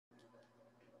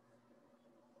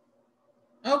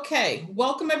Okay,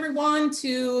 welcome everyone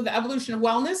to the Evolution of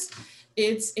Wellness.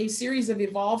 It's a series of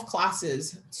evolved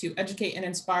classes to educate and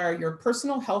inspire your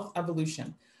personal health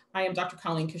evolution. I am Dr.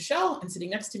 Colleen Cashel, and sitting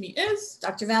next to me is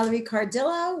Dr. Valerie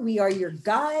Cardillo. We are your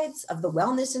guides of the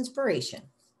wellness inspiration.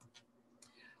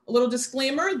 a little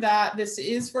disclaimer that this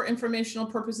is for informational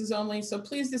purposes only, so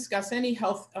please discuss any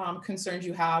health concerns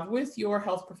you have with your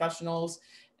health professionals,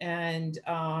 and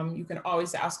you can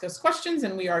always ask us questions,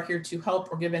 and we are here to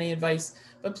help or give any advice,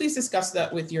 but please discuss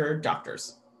that with your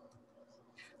doctors.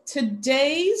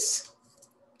 Today's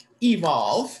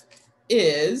Evolve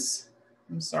is,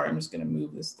 I'm sorry, I'm just going to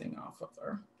move this thing off of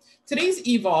there. Today's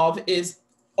Evolve is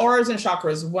Auras and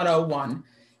Chakras 101.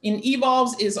 And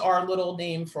Evolves is our little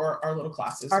name for our little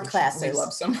classes. Our classes. I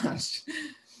love so much.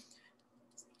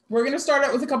 We're going to start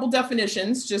out with a couple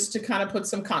definitions just to kind of put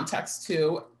some context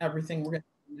to everything we're going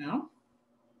to do now.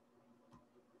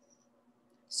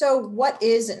 So what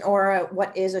is an aura?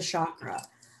 What is a chakra?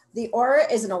 The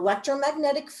aura is an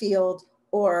electromagnetic field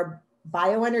or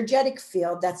bioenergetic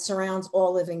field that surrounds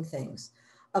all living things.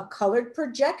 A colored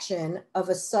projection of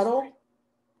a subtle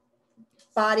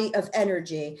body of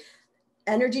energy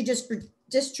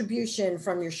distribution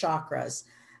from your chakras.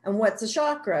 And what's a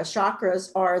chakra?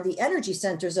 Chakras are the energy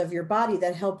centers of your body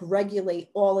that help regulate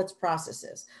all its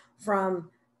processes, from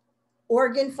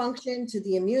organ function to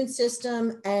the immune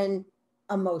system and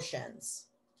emotions.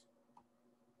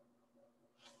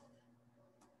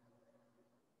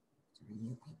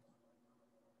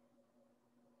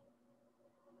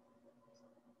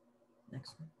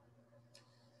 Next one.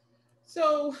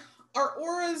 So our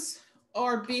auras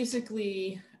are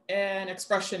basically an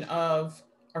expression of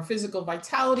our physical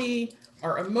vitality,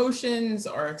 our emotions,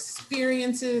 our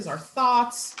experiences, our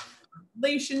thoughts,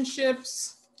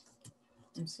 relationships.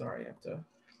 I'm sorry, I have to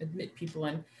admit people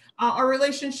in. Our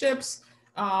relationships,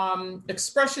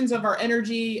 expressions of our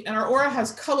energy, and our aura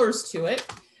has colors to it.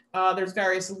 There's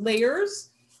various layers,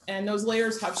 and those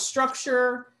layers have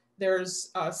structure. There's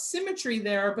symmetry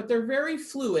there, but they're very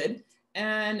fluid.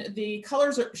 And the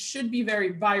colors should be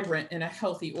very vibrant in a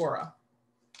healthy aura.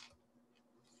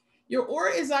 Your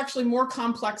aura is actually more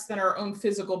complex than our own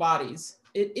physical bodies.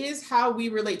 It is how we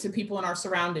relate to people in our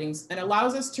surroundings and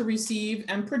allows us to receive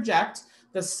and project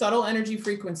the subtle energy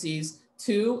frequencies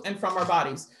to and from our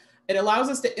bodies. It allows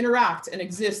us to interact and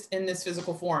exist in this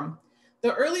physical form.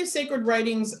 The earliest sacred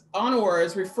writings on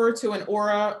auras refer to an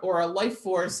aura or a life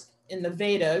force in the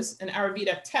Vedas and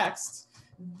Ayurvedic texts.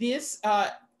 This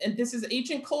is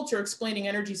ancient culture explaining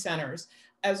energy centers,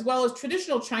 as well as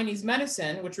traditional Chinese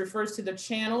medicine, which refers to the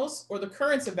channels or the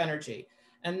currents of energy.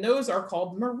 And those are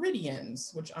called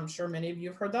meridians, which I'm sure many of you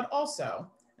have heard that also.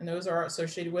 And those are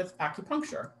associated with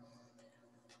acupuncture.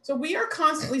 So we are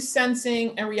constantly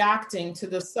sensing and reacting to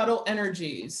the subtle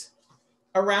energies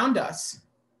around us.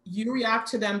 You react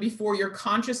to them before your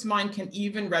conscious mind can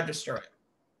even register it.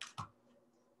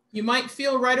 You might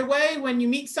feel right away when you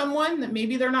meet someone that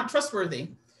maybe they're not trustworthy.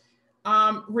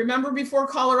 Remember before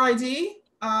caller ID?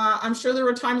 I'm sure there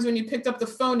were times when you picked up the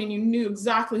phone and you knew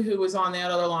exactly who was on that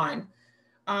other line.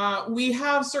 We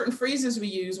have certain phrases we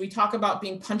use. We talk about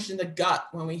being punched in the gut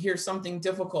when we hear something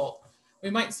difficult. We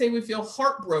might say we feel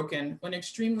heartbroken when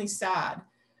extremely sad.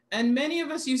 And many of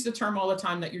us use the term all the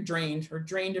time that you're drained or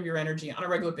drained of your energy on a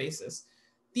regular basis.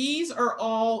 These are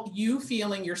all you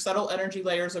feeling your subtle energy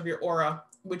layers of your aura,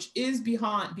 which is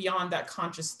beyond that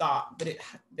conscious thought, but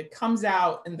it comes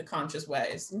out in the conscious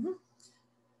ways. Mm-hmm.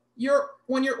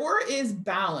 When your aura is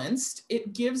balanced,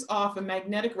 it gives off a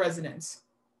magnetic resonance.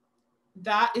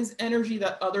 That is energy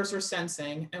that others are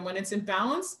sensing. And when it's in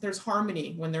balance, there's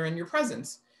harmony when they're in your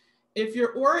presence. If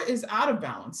your aura is out of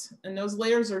balance and those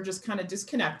layers are just kind of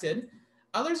disconnected,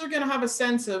 others are going to have a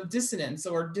sense of dissonance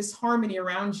or disharmony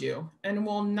around you and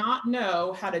will not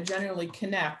know how to genuinely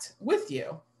connect with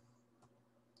you.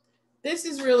 This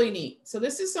is really neat. So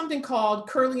this is something called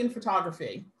Kirlian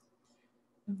photography.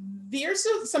 There's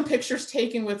some pictures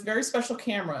taken with very special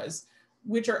cameras,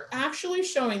 which are actually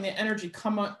showing the energy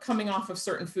coming off of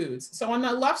certain foods. So on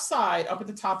the left side, up at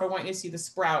the top, I want you to see the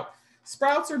sprout.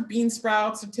 Sprouts or bean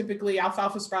sprouts, or typically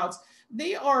alfalfa sprouts.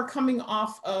 They are coming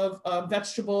off of a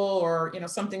vegetable or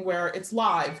something where it's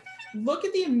live. Look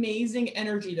at the amazing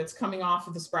energy that's coming off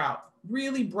of the sprout.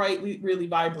 Really bright, really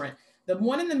vibrant. The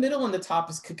one in the middle and the top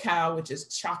is cacao, which is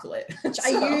chocolate. Which I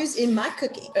use in my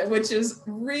cookie. Which is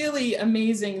really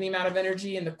amazing, the amount of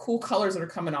energy and the cool colors that are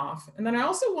coming off. And then I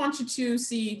also want you to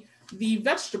see the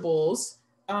vegetables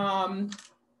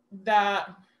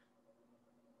that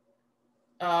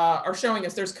are showing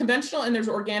us there's conventional and there's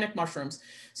organic mushrooms.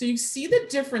 So you see the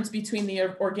difference between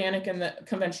the organic and the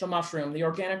conventional mushroom, the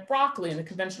organic broccoli and the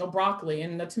conventional broccoli,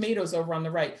 and the tomatoes over on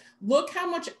the right. Look how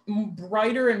much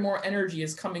brighter and more energy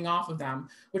is coming off of them,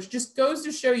 which just goes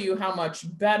to show you how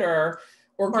much better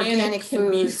organic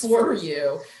can be for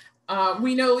you.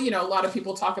 We know, a lot of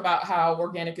people talk about how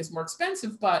organic is more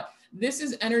expensive, but this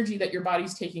is energy that your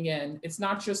body's taking in. It's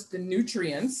not just the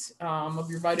nutrients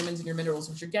of your vitamins and your minerals,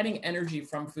 but you're getting energy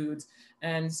from foods.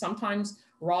 And sometimes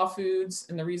raw foods,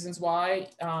 and the reasons why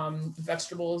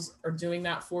vegetables are doing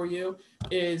that for you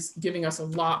is giving us a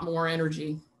lot more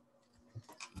energy.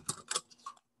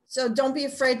 So don't be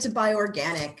afraid to buy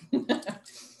organic.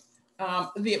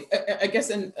 I guess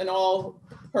in all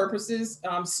purposes,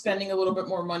 spending a little bit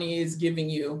more money is giving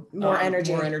you more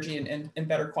energy and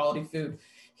better quality food.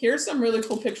 Here's some really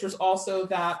cool pictures also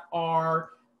that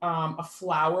are a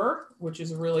flower, which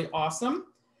is really awesome,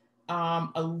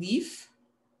 a leaf.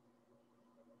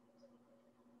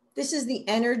 This is the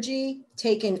energy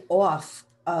taken off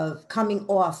of coming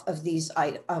off of these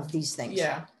things.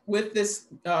 Yeah, with this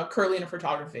Kirlian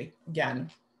photography again.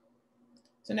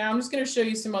 So now I'm just going to show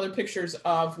you some other pictures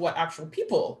of what actual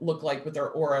people look like with their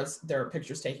auras, their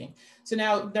pictures taking. So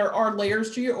now there are layers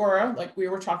to your aura, like we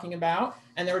were talking about,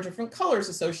 and there are different colors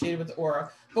associated with the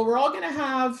aura, but we're all going to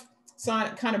have some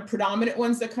kind of predominant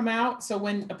ones that come out. So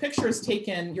when a picture is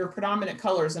taken, your predominant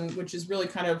colors, and which is really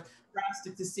kind of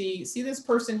drastic to see this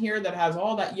person here that has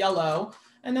all that yellow,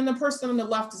 and then the person on the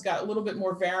left has got a little bit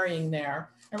more varying there.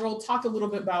 And we'll talk a little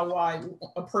bit about why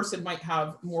a person might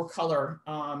have more color,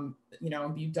 and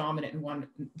be dominant in one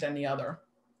than the other.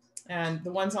 And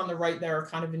the ones on the right there are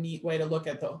kind of a neat way to look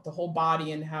at the whole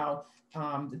body and how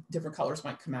the different colors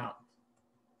might come out.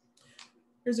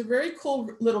 There's a very cool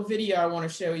little video I want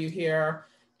to show you here.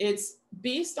 It's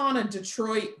based on a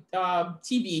Detroit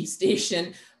TV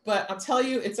station, but I'll tell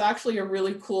you, it's actually a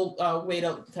really cool way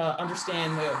to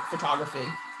understand the photography.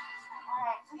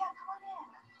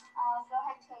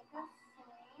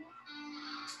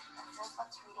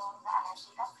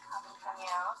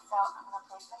 So I'm going to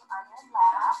place them on your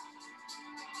lap.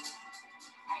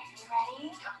 Are you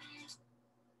ready?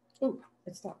 Oh,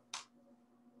 it stopped.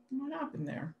 What happened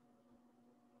there?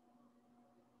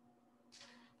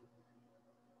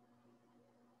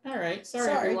 All right, sorry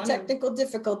everyone. Technical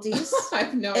difficulties. I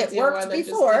have no idea. It worked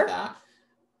before. That.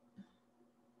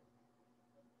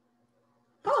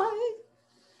 Hi.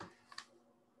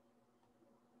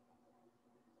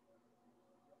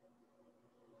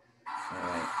 All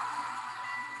right.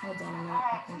 Hold on a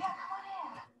minute.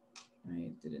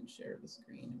 I didn't share the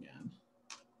screen again.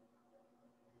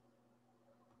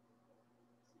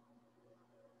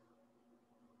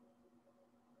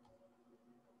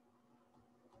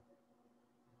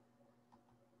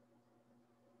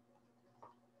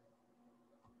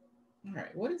 All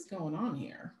right, what is going on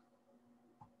here?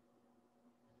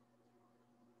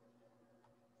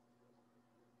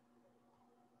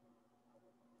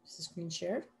 Is the screen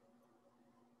shared?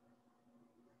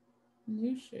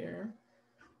 New share.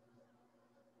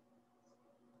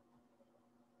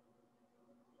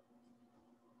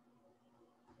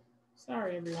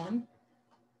 Sorry, everyone.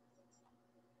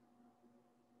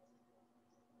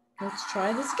 Let's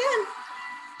try this again.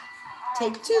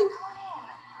 Take two.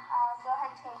 Go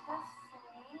ahead, take a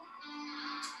seat.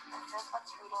 This is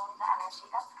what's reading the energy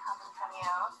that's coming from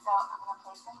you. So I'm going to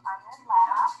place them on your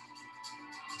lap.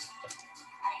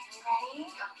 Are you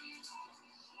ready?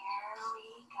 Here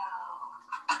we go.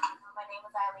 My name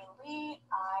is Eileen Lee.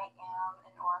 I am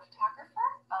an Auras Chakra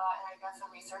and I guess a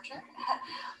researcher.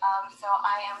 So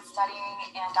I am studying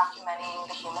and documenting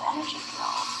the human energy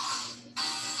field.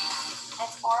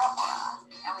 It's Aura,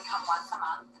 and we come once a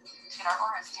month to get our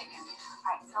auras taken. All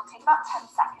right, so it'll take about 10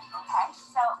 seconds, okay?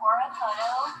 So Aura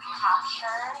photo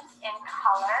captures in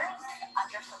colors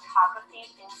under photography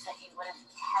things that you wouldn't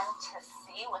tend to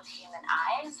see with human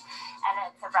eyes, and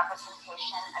it's a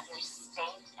representation of your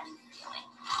state and feeling.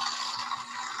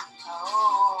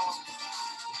 Oh.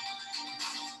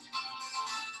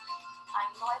 I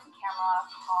utilize a camera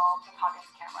called the Huggins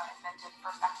camera, invented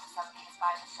first back in the 70s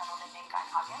by this gentleman named Guy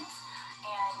Huggins.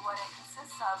 And what it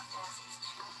consists of is these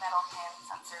two metal hand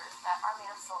sensors that are made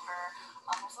of silver.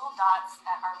 There's little dots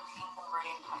that are between the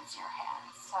meridian points in your hand.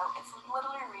 So it's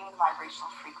literally reading the vibrational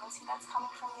frequency that's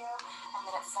coming from you, and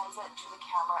then it sends it to the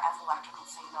camera as an electrical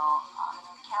signal. And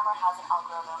then the camera has an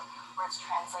algorithm where it's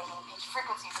translating each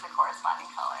frequency to the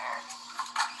corresponding color.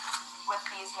 With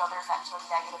these, there's actually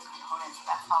negative components.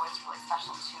 That's always really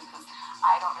special too, because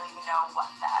I don't really know what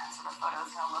that sort of photo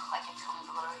is going to look like until we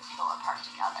literally peel it apart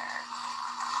together.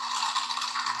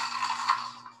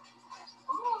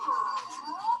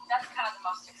 Ooh.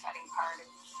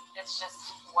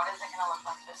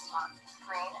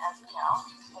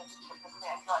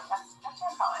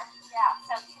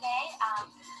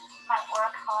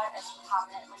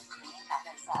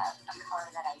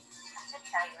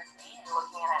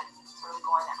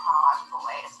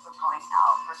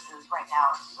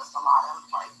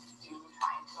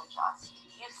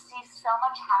 so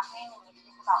much happening and you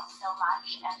think about so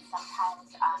much, and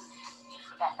sometimes you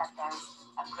forget that there's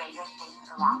a greater thing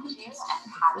around you, and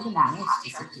having that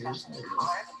capture, especially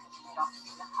color, because we don't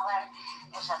see the color,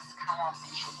 is just kind of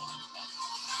intriguing to me.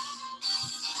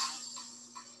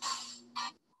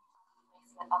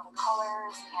 Of the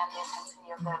colors and the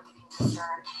intensity of them, you can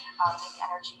discern maybe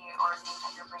energy or things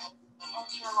that you're bringing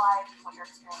into your life, what you're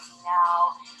experiencing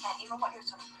now, and even what you're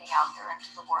sort of putting out there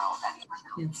into the world that you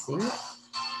can see.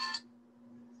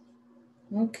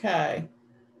 Okay.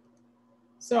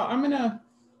 So I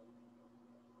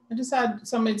just had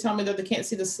somebody tell me that they can't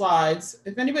see the slides.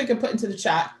 If anybody could put into the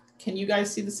chat, can you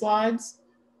guys see the slides?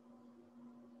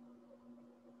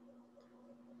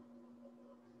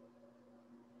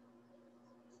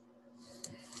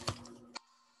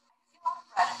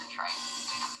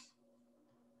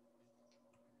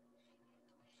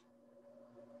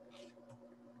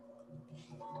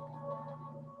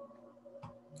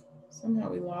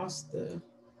 Somehow we lost the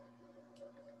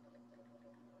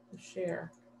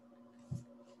share.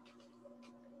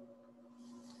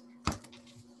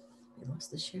 You lost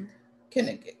the share? Can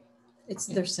it get?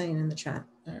 They're saying in the chat.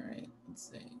 All right, let's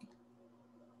see.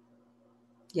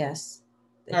 Yes.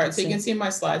 All right, so you can see my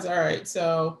slides. All right,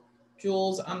 so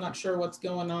Jules, I'm not sure what's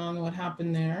going on, what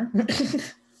happened there.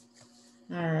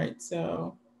 All right,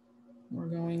 so we're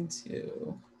going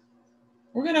to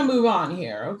move on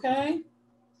here, okay?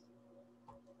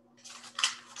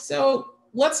 So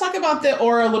let's talk about the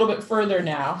aura a little bit further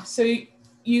now. So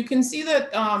you can see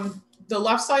that the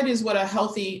left side is what a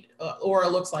healthy aura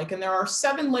looks like, and there are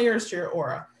 7 layers to your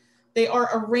aura. They are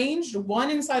arranged one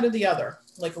inside of the other,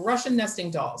 like Russian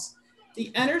nesting dolls.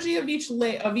 The energy of each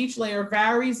layer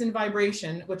varies in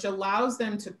vibration, which allows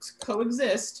them to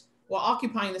coexist while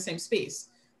occupying the same space.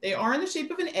 They are in the shape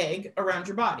of an egg around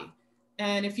your body.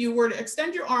 And if you were to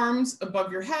extend your arms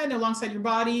above your head and alongside your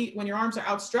body, when your arms are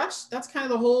outstretched, that's kind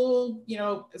of the whole,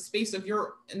 space of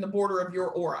in the border of your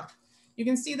aura. You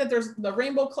can see that there's the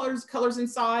rainbow colors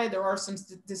inside. There are some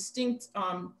distinct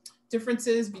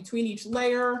differences between each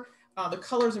layer. The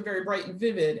colors are very bright and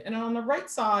vivid. And on the right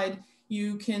side,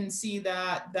 you can see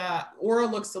that that aura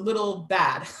looks a little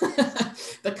bad.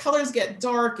 The colors get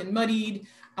dark and muddied.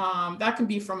 That can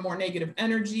be from more negative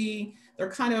energy. They're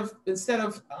kind of, instead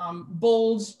of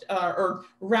bulged or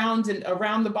round and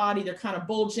around the body, they're kind of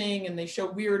bulging and they show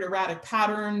weird erratic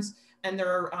patterns, and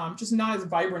they're just not as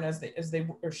vibrant as they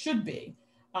or should be.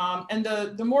 And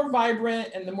the more vibrant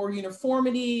and the more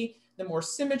uniformity, the more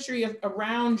symmetry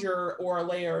around your aura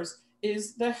layers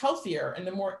is the healthier and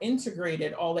the more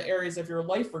integrated all the areas of your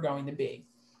life are going to be.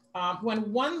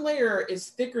 When one layer is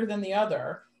thicker than the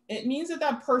other, it means that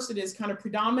that person is kind of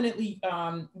predominantly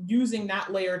using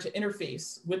that layer to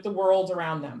interface with the world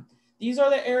around them. These are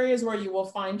the areas where you will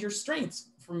find your strengths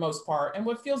for most part and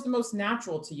what feels the most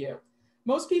natural to you.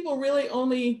 Most people really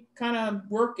only kind of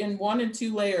work in 1 and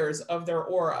 2 layers of their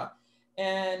aura,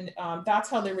 and that's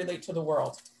how they relate to the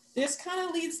world. This kind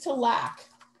of leads to lack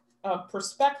of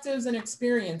perspectives and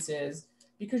experiences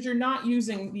because you're not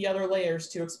using the other layers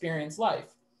to experience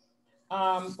life.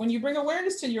 When you bring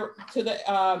awareness to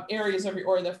the areas of your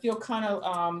aura that feel kind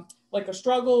of like a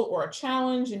struggle or a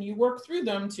challenge, and you work through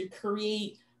them to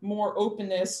create more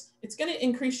openness, it's going to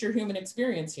increase your human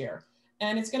experience here.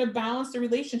 And it's going to balance the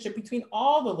relationship between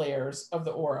all the layers of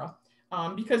the aura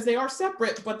because they are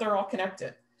separate, but they're all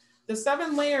connected. The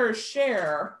 7 layers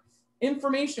share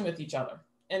information with each other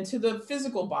and to the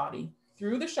physical body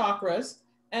through the chakras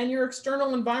and your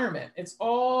external environment. It's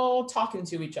all talking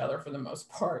to each other for the most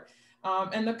part.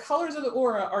 And the colors of the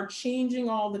aura are changing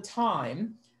all the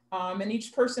time. And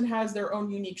each person has their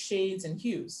own unique shades and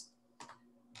hues.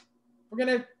 We're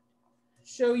going to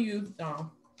show you,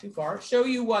 show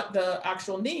you what the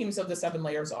actual names of the 7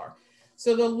 layers are.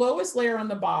 So the lowest layer on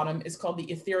the bottom is called the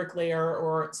etheric layer,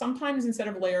 or sometimes instead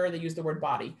of layer, they use the word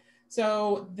body.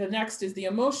 So the next is the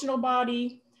emotional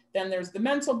body. Then there's the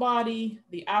mental body,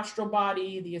 the astral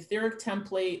body, the etheric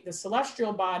template, the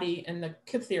celestial body, and the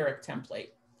catheric template.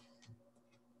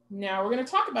 Now we're going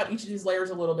to talk about each of these layers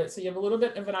a little bit, so you have a little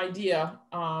bit of an idea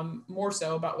more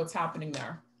so about what's happening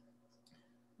there.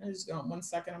 I'm just going 1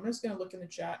 second. I'm just going to look in the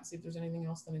chat and see if there's anything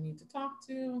else that I need to talk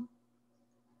to.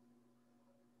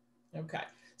 Okay,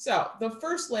 so the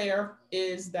first layer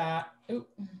is the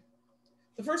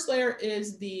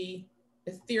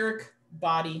etheric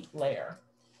body layer.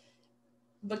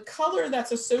 The color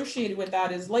that's associated with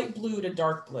that is light blue to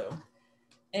dark blue.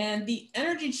 And the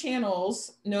energy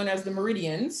channels, known as the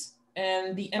meridians,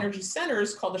 and the energy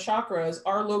centers, called the chakras,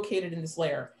 are located in this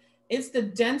layer. It's the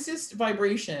densest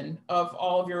vibration of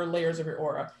all of your layers of your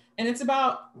aura. And it's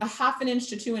about 1/2 inch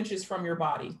to 2 inches from your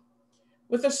body.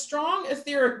 With a strong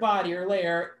etheric body or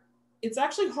layer, it's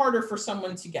actually harder for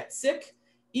someone to get sick,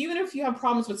 even if you have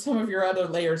problems with some of your other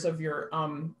layers of your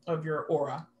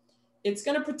aura. It's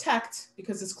going to protect,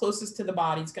 because it's closest to the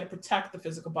body, it's going to protect the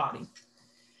physical body.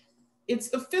 It's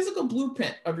the physical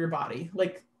blueprint of your body,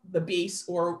 like the base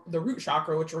or the root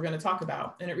chakra, which we're going to talk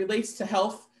about. And it relates to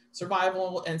health,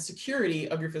 survival, and security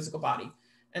of your physical body.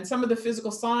 And some of the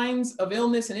physical signs of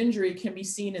illness and injury can be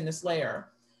seen in this layer.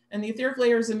 And the etheric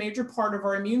layer is a major part of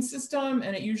our immune system,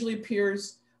 and it usually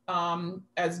appears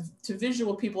as to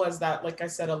visual people as that, like I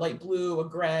said, a light blue, a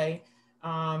gray,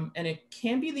 and it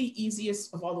can be the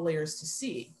easiest of all the layers to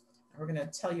see. We're going to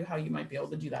tell you how you might be able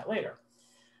to do that later.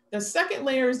 The second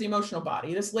layer is the emotional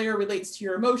body. This layer relates to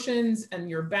your emotions and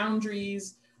your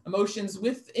boundaries, emotions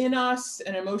within us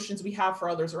and emotions we have for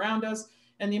others around us.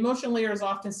 And the emotional layer is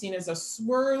often seen as a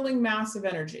swirling mass of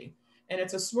energy. And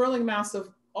it's a swirling mass of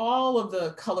all of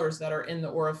the colors that are in the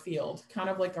aura field, kind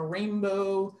of like a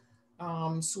rainbow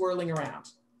swirling around.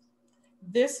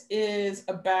 This is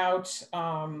about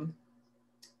 1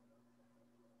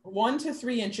 to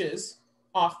 3 inches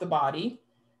off the body,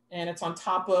 and it's on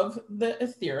top of the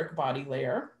etheric body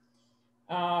layer.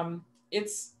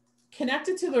 It's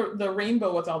connected to the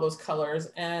rainbow with all those colors,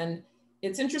 and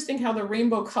it's interesting how the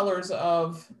rainbow colors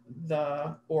of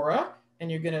the aura, and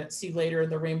you're going to see later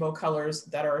the rainbow colors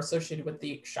that are associated with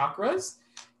the chakras,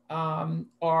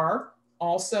 are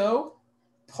also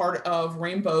part of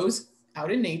rainbows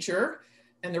out in nature.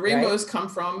 And the rainbows come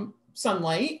from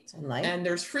sunlight, and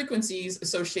there's frequencies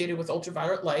associated with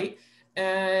ultraviolet light.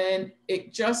 And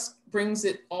it just brings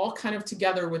it all kind of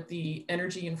together with the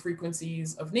energy and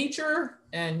frequencies of nature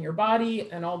and your body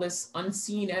and all this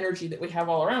unseen energy that we have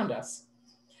all around us.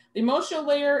 The emotional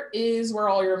layer is where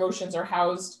all your emotions are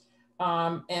housed.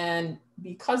 And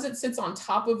because it sits on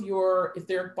top of your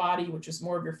etheric body, which is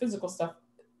more of your physical stuff,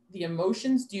 the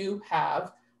emotions do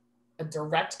have a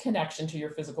direct connection to your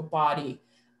physical body.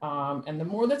 And the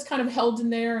more that's kind of held in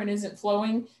there and isn't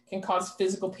flowing can cause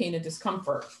physical pain and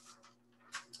discomfort.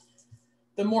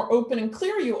 The more open and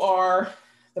clear you are,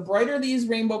 the brighter these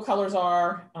rainbow colors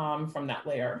are from that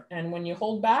layer. And when you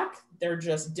hold back, they're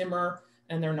just dimmer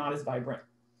and they're not as vibrant.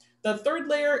 The third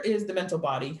layer is the mental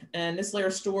body. And this layer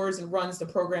stores and runs the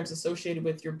programs associated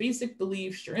with your basic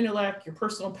beliefs, your intellect, your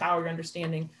personal power, your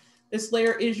understanding. This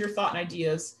layer is your thought and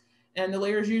ideas. And the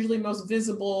layer is usually most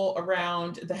visible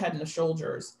around the head and the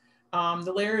shoulders.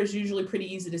 The layer is usually pretty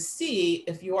easy to see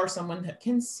if you are someone that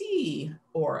can see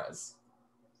auras.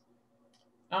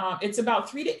 It's about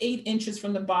 3 to 8 inches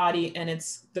from the body, and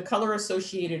it's the color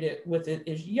associated with it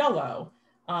is yellow.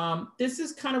 This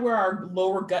is kind of where our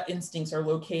lower gut instincts are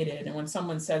located. And when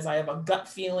someone says, I have a gut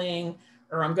feeling,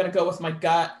 or I'm going to go with my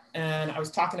gut. And I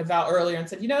was talking to Val earlier and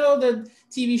said, you know, the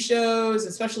TV shows,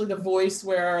 especially The Voice,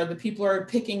 where the people are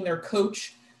picking their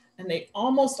coach, and they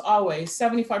almost always,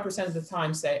 75% of the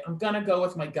time, say, I'm going to go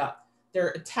with my gut.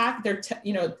 They're tapping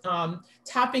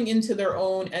into their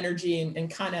own energy and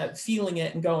kind of feeling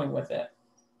it and going with it.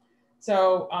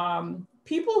 So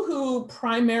people who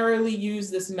primarily use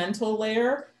this mental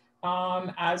layer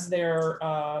as their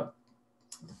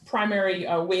primary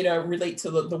way to relate to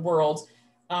the world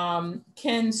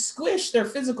can squish their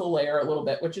physical layer a little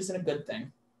bit, which isn't a good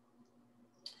thing.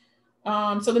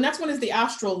 So the next one is the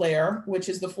astral layer, which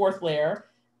is the fourth layer.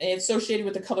 It's associated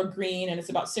with the color green, and it's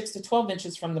about 6 to 12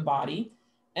 inches from the body.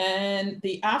 And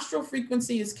the astral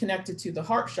frequency is connected to the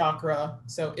heart chakra.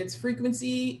 So its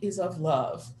frequency is of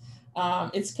love.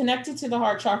 It's connected to the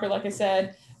heart chakra, like I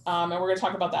said, and we're going to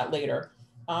talk about that later.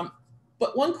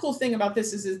 But one cool thing about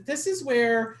this is this is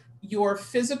where your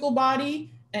physical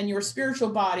body and your spiritual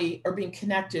body are being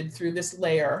connected through this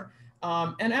layer.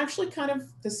 And actually kind of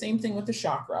the same thing with the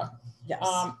chakra. Yes.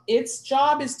 Its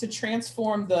job is to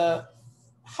transform the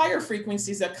higher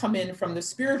frequencies that come in from the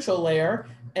spiritual layer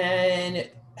and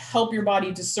help your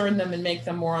body discern them and make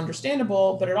them more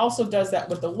understandable. But it also does that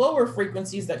with the lower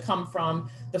frequencies that come from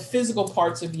the physical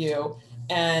parts of you.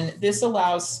 And this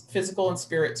allows physical and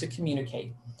spirit to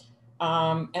communicate.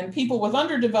 And people with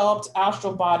underdeveloped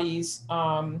astral bodies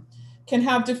can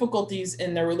have difficulties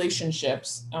in their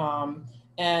relationships.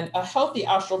 And a healthy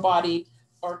astral body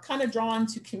are kind of drawn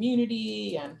to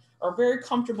community and are very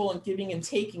comfortable in giving and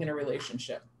taking in a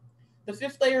relationship. The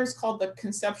fifth layer is called the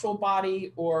conceptual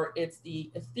body, or it's the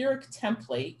etheric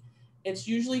template. It's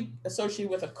usually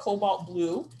associated with a cobalt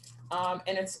blue,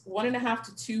 and it's 1.5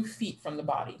 to 2 feet from the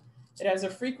body. It has a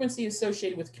frequency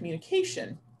associated with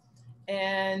communication,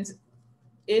 and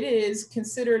it is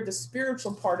considered the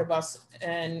spiritual part of us,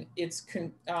 and it's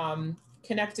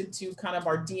connected to kind of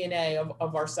our DNA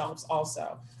of ourselves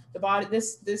also. The body,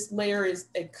 this layer is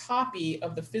a copy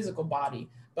of the physical body,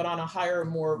 but on a higher,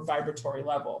 more vibratory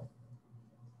level.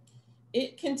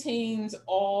 It contains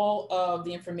all of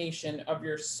the information of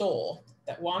your soul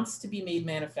that wants to be made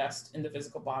manifest in the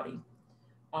physical body.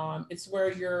 It's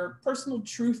where your personal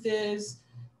truth is.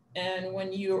 And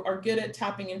when you are good at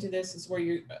tapping into this, is where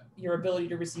your ability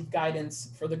to receive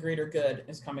guidance for the greater good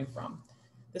is coming from.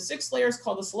 The sixth layer is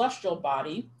called the celestial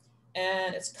body,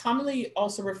 and it's commonly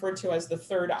also referred to as the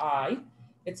third eye.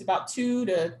 It's about 2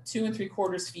 to 2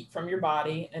 3/4 feet from your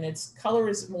body, and its color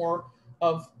is more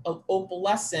of an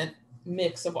opalescent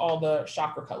mix of all the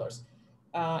chakra colors.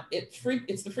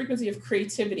 It's the frequency of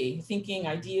creativity, thinking,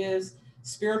 ideas,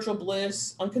 spiritual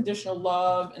bliss, unconditional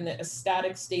love, and the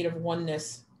ecstatic state of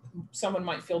oneness someone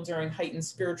might feel during heightened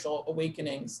spiritual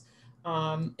awakenings.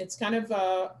 It's kind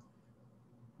of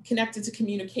connected to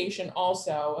communication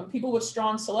also. And people with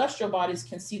strong celestial bodies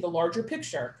can see the larger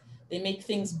picture. They make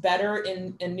things better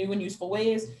in new and useful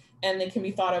ways, and they can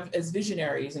be thought of as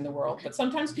visionaries in the world. But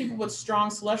sometimes people with strong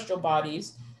celestial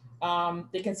bodies,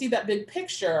 they can see that big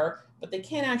picture, but they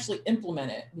can't actually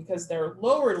implement it because their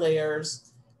lower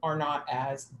layers are not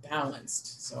as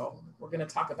balanced. So we're going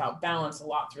to talk about balance a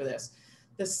lot through this.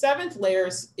 The seventh layer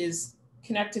is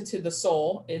connected to the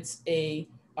soul. It's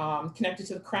connected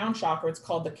to the crown chakra. It's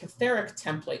called the Catheric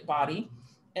template body.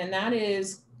 And that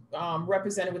is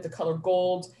represented with the color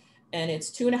gold. And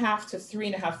it's 2.5 to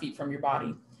 3.5 feet from your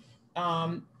body.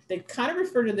 They kind of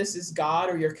refer to this as God,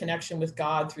 or your connection with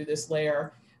God through this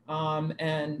layer,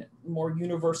 and more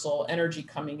universal energy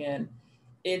coming in.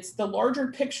 It's the larger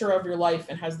picture of your life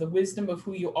and has the wisdom of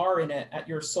who you are in it at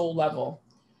your soul level.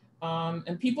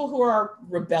 And people who are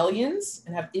rebellions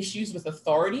and have issues with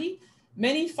authority,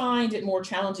 many find it more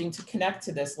challenging to connect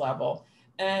to this level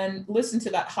and listen to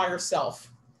that higher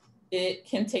self. It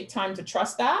can take time to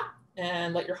trust that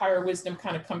and let your higher wisdom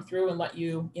kind of come through and let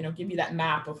you, give you that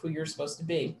map of who you're supposed to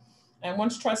be. And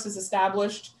once trust is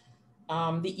established,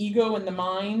 the ego and the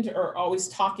mind are always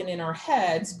talking in our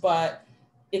heads, but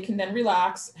it can then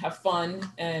relax, have fun,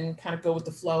 and kind of go with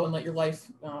the flow and let your life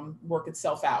work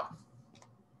itself out.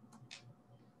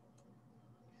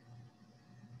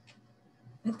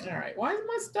 All right, why is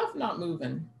my stuff not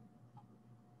moving?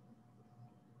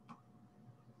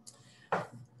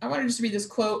 I want to just read this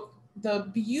quote.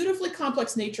 The beautifully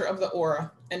complex nature of the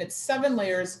aura and its 7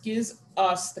 layers gives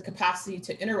us the capacity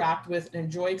to interact with and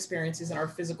enjoy experiences in our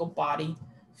physical body,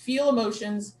 feel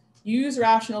emotions, use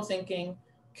rational thinking,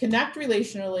 connect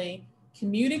relationally,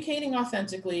 communicating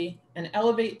authentically, and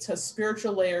elevate to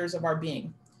spiritual layers of our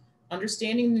being.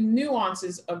 Understanding the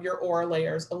nuances of your aura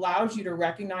layers allows you to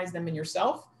recognize them in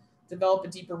yourself, develop a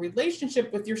deeper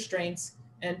relationship with your strengths,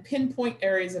 and pinpoint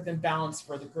areas of imbalance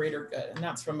for the greater good. And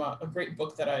that's from a great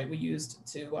book that we used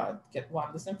to get a lot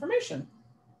of this information.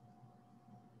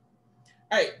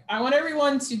 All right, I want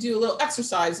everyone to do a little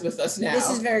exercise with us now. This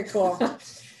is very cool.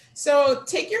 So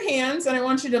take your hands and I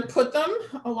want you to put them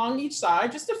along each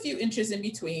side, just a few inches in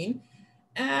between.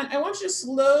 And I want you to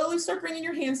slowly start bringing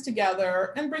your hands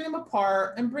together and bring them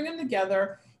apart and bring them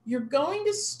together. You're going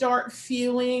to start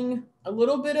feeling a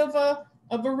little bit of a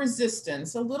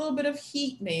resistance, a little bit of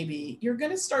heat maybe. You're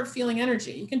going to start feeling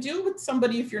energy. You can do it with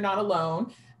somebody if you're not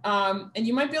alone. And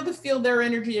you might be able to feel their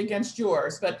energy against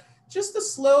yours, but just the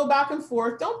slow back and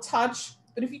forth, don't touch.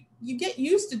 But if you get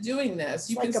used to doing this,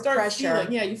 you can start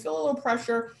feeling, you feel a little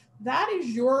pressure. That is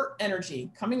your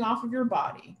energy coming off of your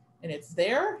body. And it's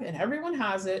there and everyone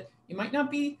has it. You might not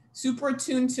be super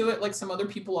attuned to it like some other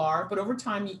people are, but over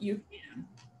time you can.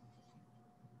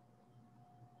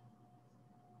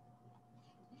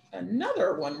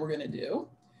 Another one we're going to do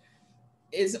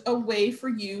is a way for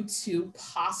you to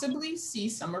possibly see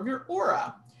some of your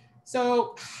aura.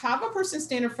 So have a person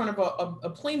stand in front of a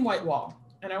plain white wall.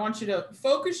 And I want you to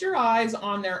focus your eyes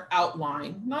on their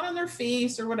outline, not on their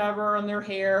face or whatever, on their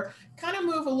hair. Kind of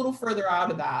move a little further out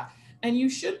of that. And you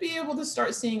should be able to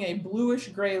start seeing a bluish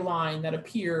gray line that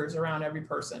appears around every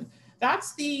person.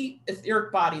 That's the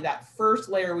etheric body, that first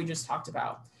layer we just talked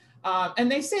about.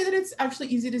 And they say that it's actually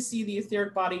easy to see the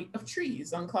etheric body of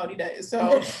trees on cloudy days.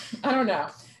 So I don't know.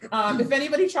 If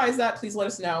anybody tries that, please let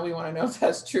us know. We want to know if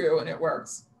that's true and it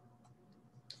works.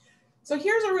 So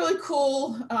here's a really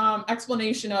cool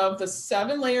explanation of the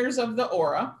 7 layers of the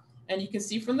aura. And you can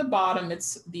see from the bottom,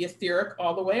 it's the etheric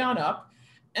all the way on up.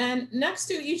 And next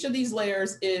to each of these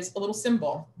layers is a little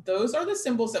symbol. Those are the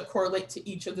symbols that correlate to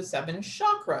each of the 7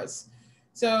 chakras.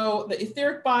 So the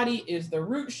etheric body is the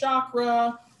root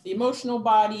chakra. The emotional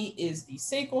body is the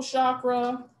sacral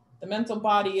chakra. The mental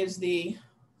body is the,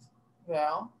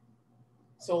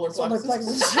 solar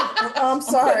plexus. I'm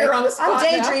sorry. I'm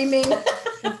daydreaming.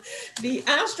 The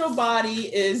astral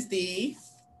body is the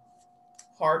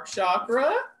heart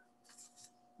chakra.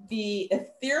 The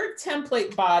etheric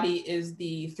template body is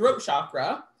the throat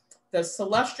chakra. The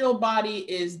celestial body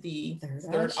is the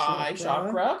third eye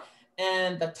chakra.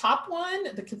 And the top one,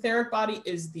 the etheric body,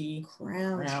 is the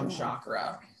crown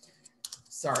chakra.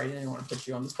 Sorry, I didn't want to put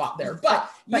you on the spot there, but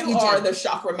you are the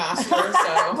chakra master.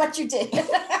 So but you did.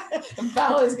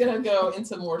 Val is going to go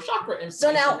into more chakra information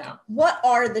so now, what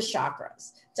are the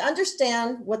chakras? To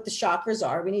understand what the chakras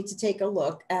are, we need to take a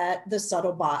look at the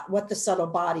subtle body, what the subtle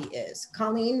body is.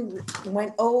 Colleen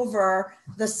went over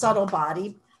the subtle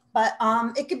body, but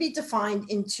it could be defined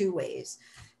in two ways.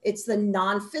 It's the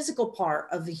non-physical part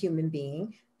of the human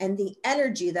being and the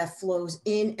energy that flows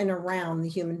in and around the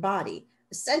human body.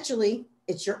 Essentially,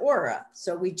 it's your aura.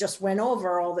 So we just went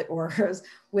over all the auras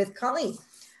with Colleen.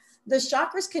 The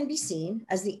chakras can be seen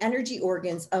as the energy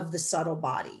organs of the subtle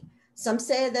body. Some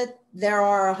say that there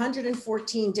are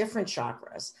 114 different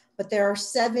chakras, but there are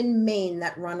 7 main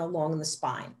that run along the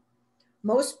spine.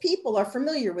 Most people are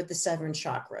familiar with the 7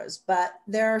 chakras, but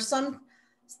there are some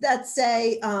that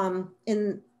say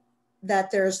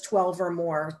that there's 12 or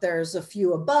more. There's a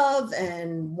few above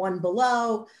and 1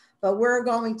 below, but we're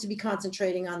going to be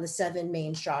concentrating on the 7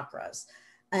 main chakras.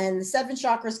 And the 7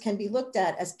 chakras can be looked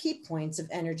at as key points of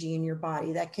energy in your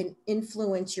body that can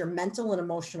influence your mental and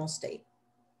emotional state.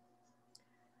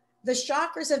 The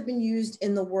chakras have been used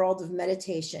in the world of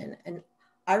meditation and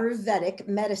Ayurvedic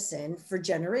medicine for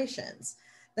generations.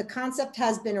 The concept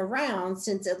has been around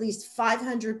since at least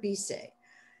 500 BC.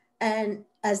 And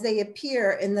as they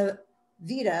appear in the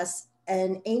Vedas,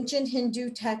 an ancient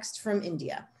Hindu text from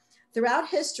India. Throughout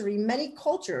history, many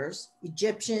cultures,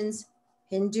 Egyptians,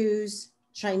 Hindus,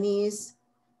 Chinese,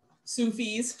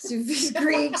 Sufis,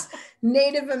 Greeks,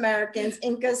 Native Americans,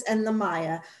 Incas, and the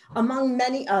Maya, among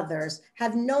many others,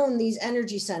 have known these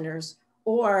energy centers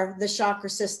or the chakra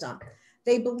system.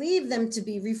 They believe them to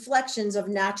be reflections of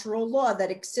natural law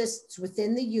that exists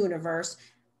within the universe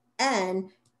and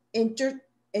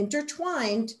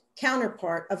intertwined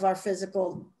counterpart of our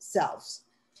physical selves.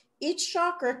 Each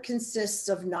chakra consists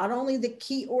of not only the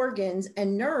key organs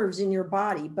and nerves in your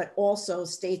body, but also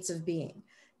states of being.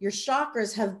 Your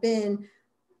chakras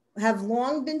have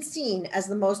long been seen as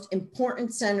the most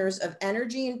important centers of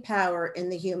energy and power in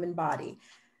the human body.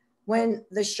 When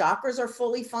the chakras are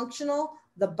fully functional,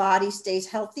 the body stays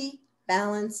healthy,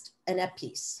 balanced, and at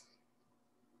peace.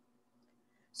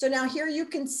 So now here you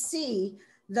can see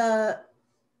the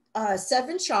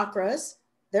 7 chakras,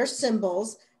 their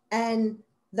symbols, and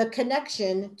the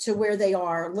connection to where they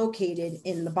are located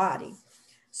in the body.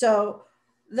 So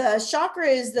the chakra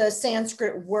is the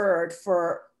Sanskrit word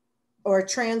for, or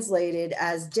translated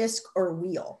as disc or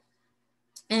wheel.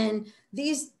 And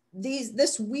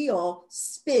this wheel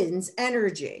spins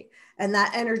energy, and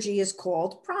that energy is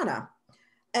called prana.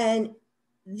 And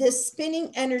this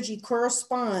spinning energy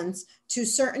corresponds to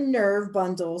certain nerve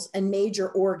bundles and major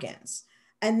organs.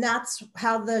 And that's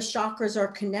how the chakras are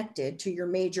connected to your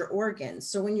major organs.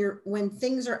 So when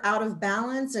things are out of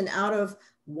balance and out of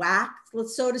whack,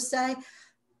 so to say,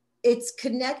 it's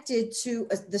connected to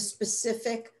the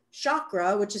specific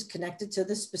chakra, which is connected to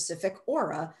the specific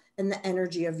aura and the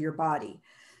energy of your body.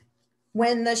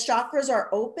 When the chakras are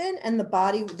open and the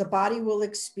body will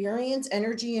experience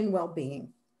energy and well-being.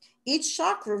 Each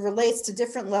chakra relates to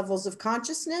different levels of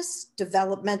consciousness,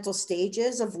 developmental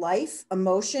stages of life,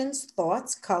 emotions,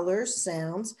 thoughts, colors,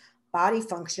 sounds, body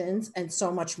functions, and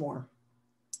so much more.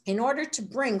 In order to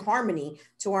bring harmony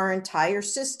to our entire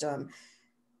system,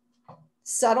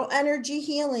 subtle energy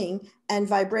healing and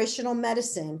vibrational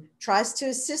medicine tries to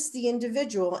assist the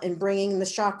individual in bringing the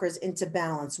chakras into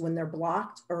balance when they're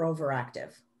blocked or overactive.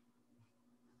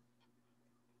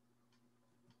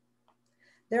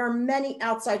 There are many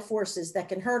outside forces that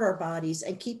can hurt our bodies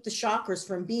and keep the chakras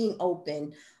from being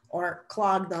open or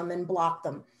clog them and block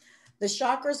them. The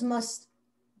chakras must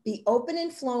be open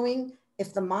and flowing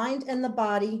if the mind and the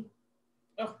body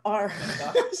are,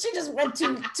 she just went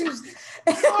too,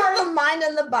 the mind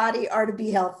and the body are to be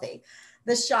healthy.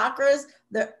 The chakras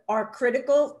that are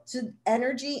critical to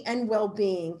energy and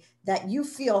well-being that you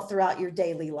feel throughout your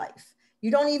daily life. You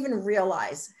don't even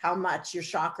realize how much your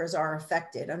chakras are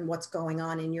affected and what's going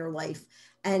on in your life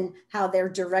and how they're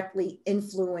directly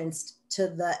influenced to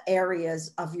the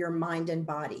areas of your mind and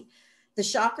body. The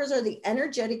chakras are the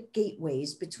energetic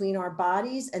gateways between our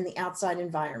bodies and the outside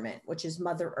environment, which is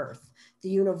Mother Earth, the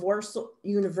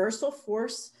universal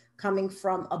force coming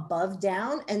from above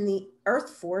down and the earth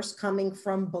force coming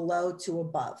from below to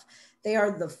above. They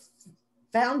are the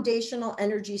foundational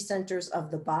energy centers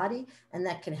of the body, and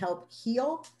that can help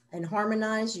heal and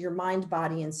harmonize your mind,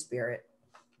 body, and spirit.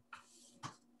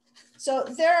 So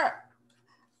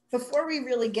before we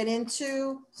really get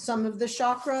into some of the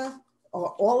chakra or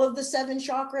all of the 7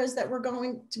 chakras that we're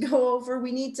going to go over,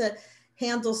 we need to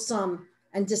handle some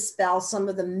and dispel some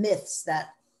of the myths that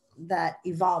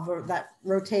evolve or that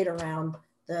rotate around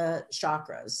the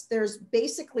chakras. There's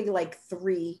basically like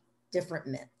 3 different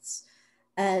myths.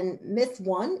 And myth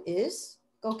 1 is,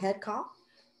 go ahead, Carl.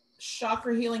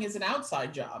 Chakra healing is an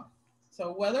outside job.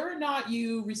 So whether or not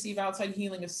you receive outside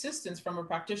healing assistance from a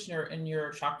practitioner in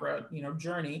your chakra,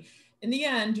 journey, in the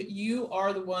end, you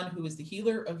are the one who is the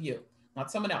healer of you,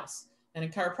 not someone else. And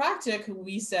in chiropractic,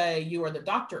 we say you are the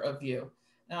doctor of you.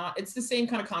 It's the same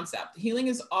kind of concept. Healing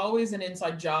is always an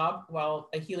inside job. While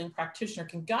a healing practitioner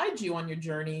can guide you on your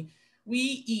journey,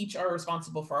 we each are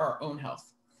responsible for our own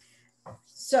health.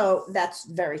 So that's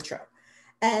very true.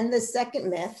 And the second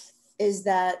myth is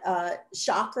that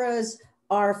chakras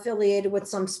are affiliated with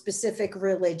some specific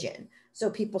religion. So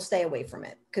people stay away from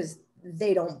it because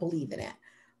they don't believe in it.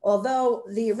 Although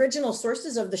the original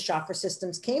sources of the chakra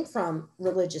systems came from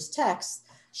religious texts,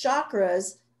 chakra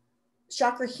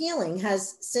healing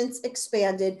has since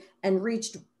expanded and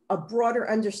reached a broader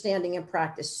understanding and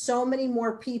practice. So many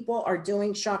more people are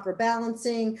doing chakra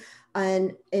balancing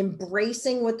and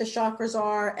embracing what the chakras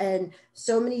are. And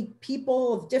so many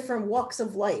people of different walks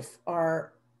of life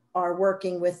are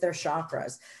working with their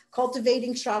chakras.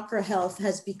 Cultivating chakra health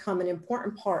has become an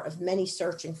important part of many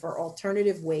searching for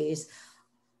alternative way,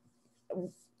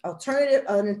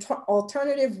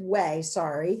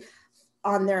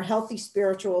 on their healthy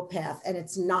spiritual path. And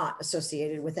it's not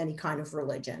associated with any kind of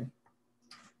religion.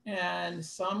 And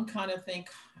some kind of think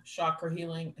chakra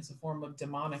healing is a form of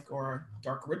demonic or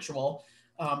dark ritual.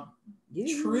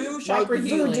 True chakra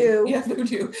healing,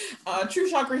 voodoo. True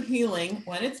chakra healing,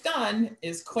 when it's done,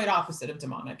 is quite opposite of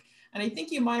demonic. And I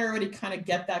think you might already kind of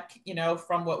get that,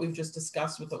 from what we've just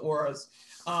discussed with the auras.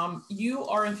 You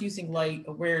are infusing light,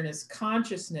 awareness,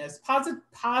 consciousness,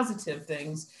 positive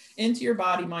things into your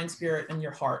body, mind, spirit, and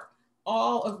your heart,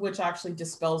 all of which actually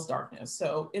dispels darkness.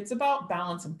 So it's about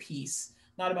balance and peace,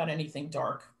 not about anything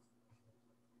dark.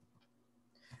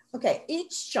 Okay,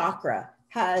 each chakra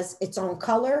has its own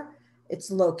color, its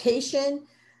location,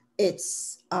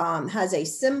 it's has a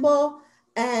symbol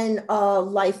and a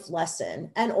life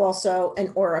lesson, and also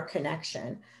an aura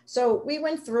connection. So we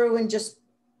went through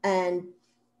and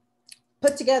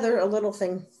put together a little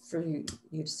thing for you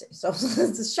to see. So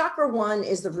the chakra 1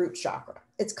 is the root chakra.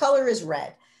 Its color is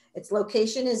red. Its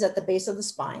location is at the base of the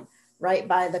spine, right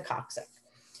by the coccyx.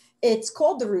 It's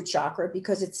called the root chakra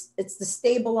because it's the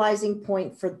stabilizing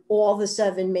point for all the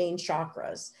 7 main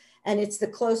chakras. And it's the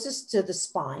closest to the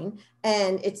spine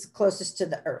and it's closest to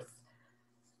the earth.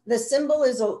 The symbol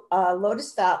is a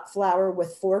lotus flower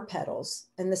with 4 petals,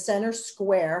 and the center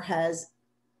square has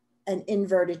an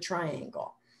inverted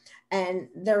triangle. And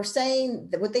they're saying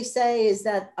that what they say is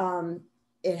that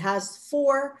it has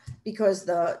 4 because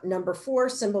the number 4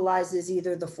 symbolizes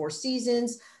either the 4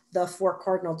 seasons, the 4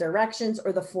 cardinal directions,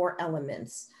 or the 4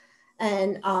 elements.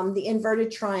 And the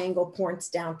inverted triangle points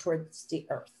down towards the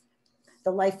earth.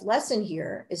 The life lesson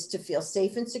here is to feel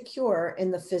safe and secure in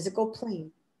the physical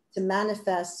plane, to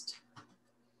manifest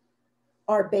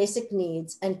our basic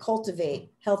needs and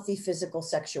cultivate healthy physical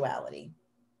sexuality.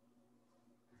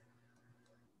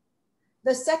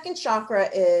 The second chakra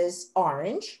is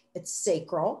orange. It's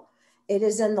sacral. It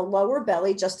is in the lower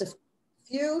belly, just a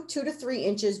few 2 to 3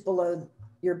 inches below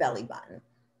your belly button.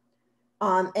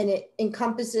 And it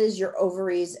encompasses your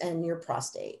ovaries and your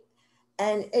prostate.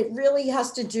 And it really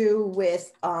has to do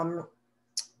with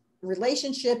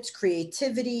relationships,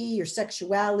 creativity, your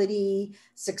sexuality,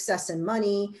 success and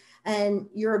money, and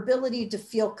your ability to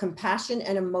feel compassion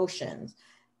and emotions,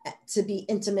 to be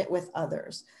intimate with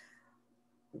others.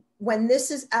 When this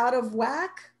is out of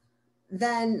whack,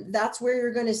 then that's where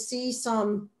you're going to see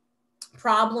some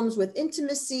problems with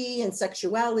intimacy and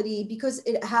sexuality, because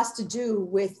it has to do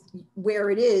with where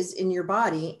it is in your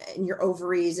body and your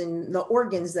ovaries and the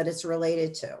organs that it's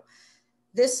related to.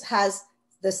 This has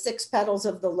the 6 petals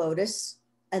of the lotus,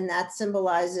 and that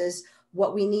symbolizes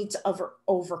what we need to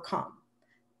overcome: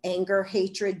 anger,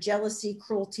 hatred, jealousy,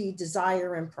 cruelty,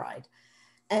 desire, and pride.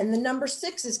 And the number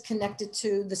 6 is connected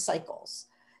to the cycles.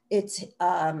 It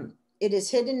is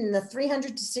hidden in the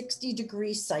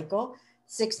 360-degree cycle,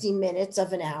 60 minutes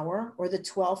of an hour, or the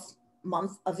 12th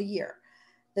month of a year.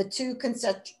 The 2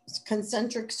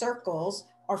 concentric circles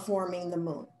are forming the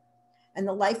moon. And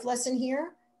the life lesson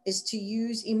here is to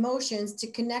use emotions to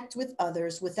connect with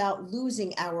others without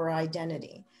losing our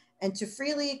identity, and to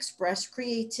freely express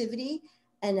creativity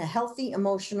and a healthy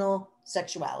emotional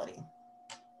sexuality.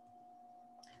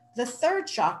 The third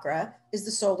chakra is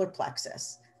the solar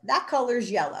plexus. That color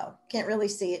is yellow. Can't really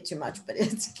see it too much, but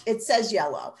it says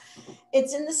yellow.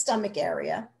 It's in the stomach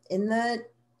area, in the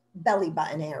belly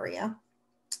button area.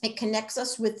 It connects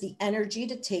us with the energy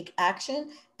to take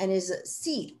action and is a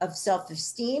seat of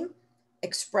self-esteem,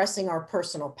 expressing our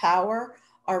personal power,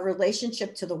 our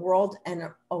relationship to the world and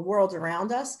a world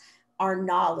around us, our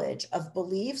knowledge of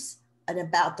beliefs and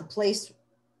about the place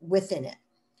within it.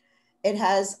 It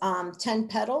has 10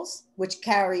 petals, which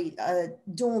carry a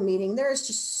dual meaning. There is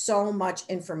just so much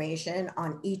information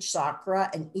on each chakra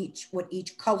and what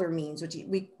each color means, which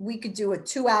we could do a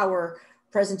 2-hour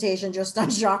presentation just on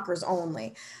chakras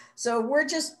only. So we're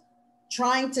just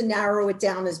trying to narrow it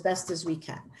down as best as we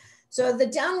can. So the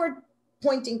downward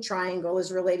pointing triangle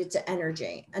is related to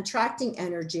energy, attracting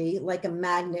energy like a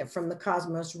magnet from the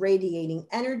cosmos, radiating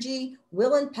energy,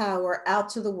 will, and power out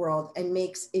to the world and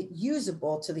makes it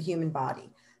usable to the human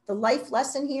body. The life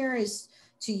lesson here is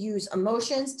to use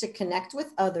emotions to connect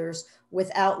with others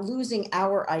without losing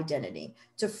our identity,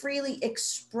 to freely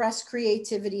express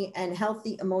creativity and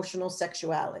healthy emotional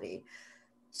sexuality,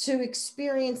 to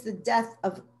experience the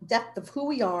depth of who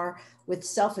we are with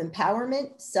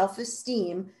self-empowerment,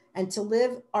 self-esteem, and to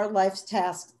live our life's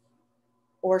task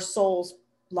or soul's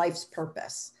life's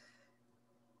purpose.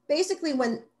 Basically,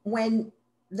 when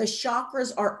the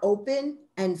chakras are open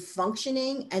and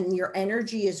functioning and your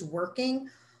energy is working,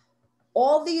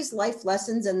 all these life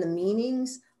lessons and the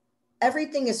meanings,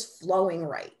 everything is flowing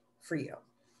right for you.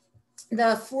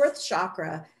 The fourth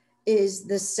chakra is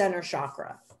the center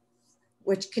chakra,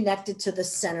 which connected to the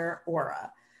center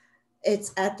aura.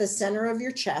 It's at the center of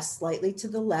your chest, slightly to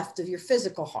the left of your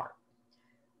physical heart.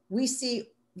 We see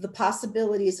the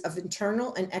possibilities of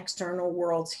internal and external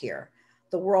worlds here,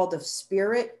 the world of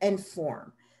spirit and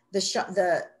form.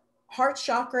 The heart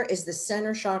chakra is the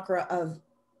center chakra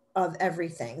of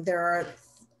everything. There are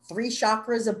 3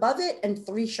 chakras above it and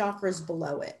 3 chakras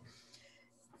below it.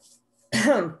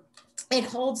 It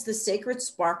holds the sacred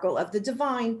sparkle of the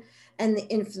divine and the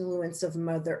influence of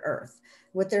Mother Earth.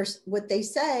 What they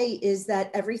say is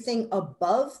that everything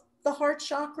above the heart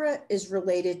chakra is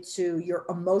related to your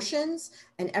emotions,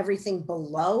 and everything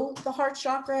below the heart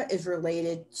chakra is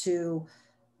related to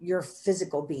your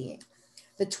physical being.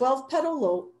 The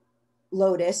 12-petal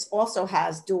lotus also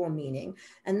has dual meaning,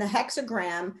 and the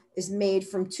hexagram is made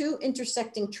from 2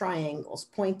 intersecting triangles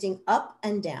pointing up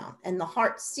and down, and the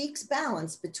heart seeks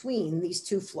balance between these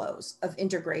 2 flows of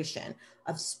integration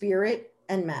of spirit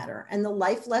and matter. And the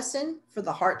life lesson for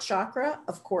the heart chakra,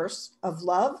 of course, of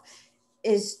love,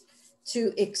 is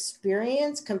to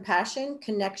experience compassion,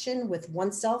 connection with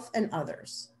oneself and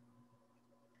others.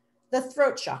 The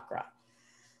throat chakra.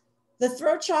 The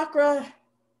throat chakra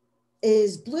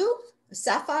is blue,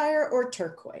 sapphire, or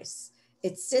turquoise.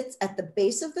 It sits at the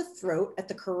base of the throat at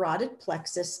the carotid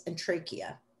plexus and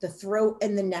trachea, the throat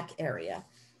and the neck area.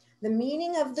 The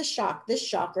meaning of this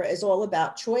chakra is all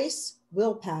about choice,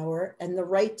 willpower, and the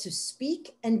right to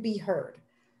speak and be heard.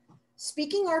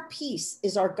 Speaking our piece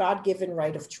is our God-given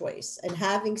right of choice. And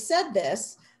having said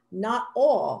this, not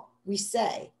all we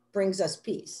say brings us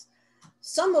peace.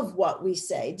 Some of what we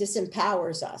say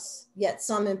disempowers us, yet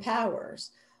some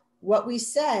empowers. What we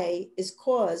say is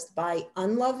caused by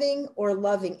unloving or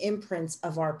loving imprints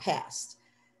of our past,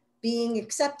 being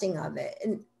accepting of it.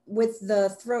 And with the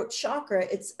throat chakra,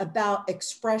 it's about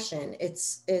expression.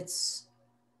 It's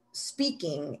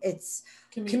speaking, it's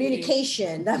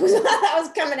communication. That was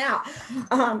coming out.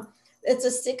 It's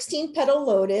a 16-petal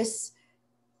lotus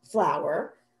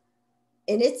flower.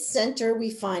 In its center, we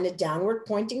find a downward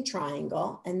pointing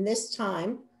triangle, and this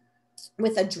time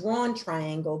with a drawn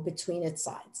triangle between its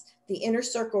sides. The inner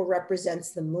circle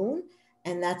represents the moon,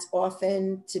 and that's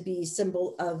often to be a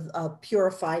symbol of a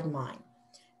purified mind.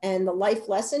 And the life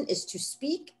lesson is to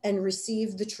speak and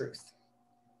receive the truth.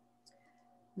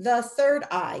 The third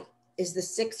eye is the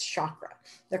 6th chakra.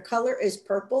 The color is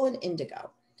purple and indigo,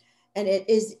 and it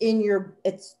is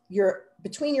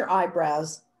between your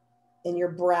eyebrows, in your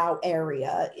brow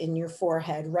area, in your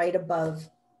forehead, right above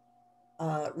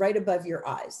your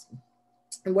eyes,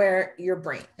 where your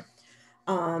brain.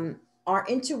 Our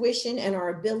intuition and our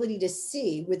ability to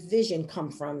see with vision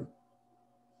come from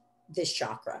this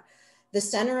chakra. The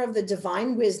center of the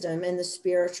divine wisdom and the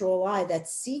spiritual eye that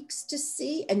seeks to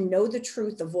see and know the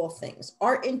truth of all things.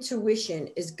 Our intuition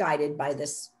is guided by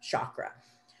this chakra.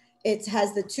 It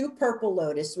has the 2 purple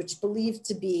lotus, which believed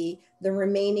to be the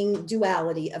remaining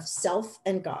duality of self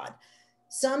and God.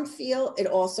 Some feel it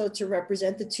also to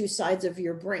represent the 2 sides of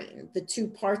your brain, the 2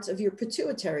 parts of your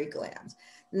pituitary gland,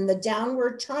 and the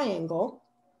downward triangle,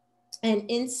 and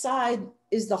inside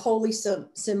is the holy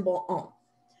symbol Om.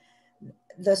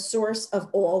 the source of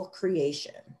all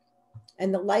creation.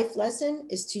 And the life lesson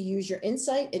is to use your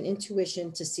insight and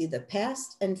intuition to see the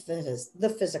past and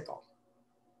the physical.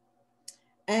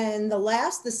 And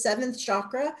the seventh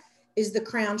chakra is the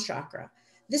crown chakra.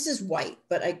 This is white,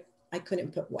 but I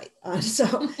couldn't put white on.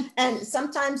 And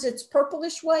sometimes it's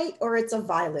purplish white or it's a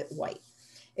violet white.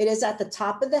 It is at the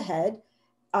top of the head,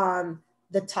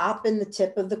 the top and the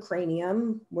tip of the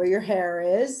cranium where your hair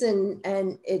is.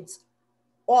 And it's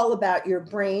all about your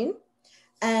brain.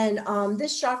 And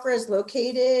this chakra is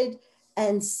located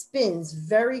and spins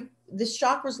this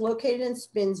chakra is located and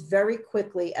spins very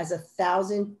quickly as a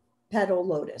 1,000-petal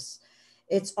lotus.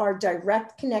 It's our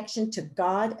direct connection to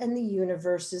God and the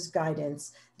universe's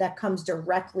guidance that comes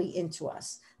directly into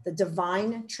us. The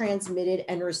divine transmitted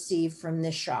and received from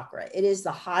this chakra. It is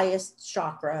the highest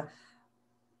chakra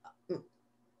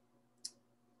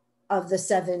of the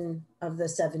seven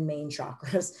main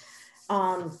chakras.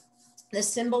 The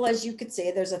symbol, as you could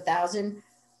see, there's a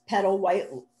 1,000-petal white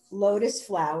lotus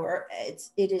flower.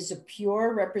 It is a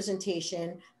pure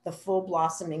representation, the full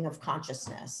blossoming of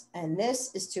consciousness. And this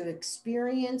is to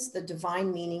experience the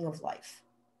divine meaning of life.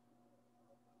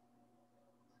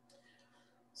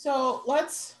 So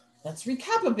let's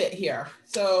recap a bit here.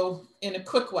 So in a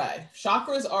quick way,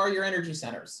 chakras are your energy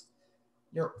centers.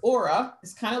 Your aura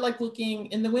is kind of like looking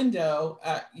in the window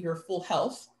at your full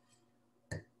health.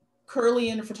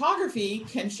 Kirlian photography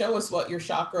can show us what your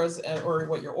chakras or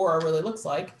what your aura really looks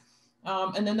like.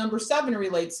 And then number 7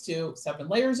 relates to 7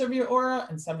 layers of your aura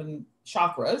and 7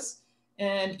 chakras.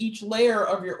 And each layer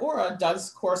of your aura does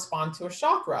correspond to a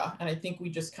chakra. And I think we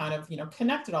just kind of,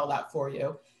 connected all that for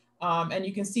you. And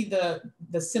you can see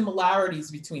the similarities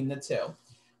between the two.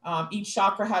 Each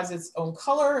chakra has its own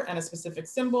color and a specific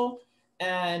symbol.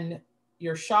 And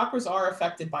your chakras are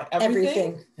affected by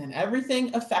everything. And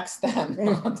everything affects them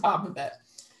on top of it.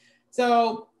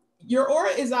 So your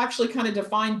aura is actually kind of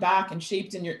defined back and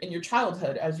shaped in your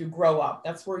childhood as you grow up.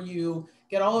 That's where you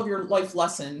get all of your life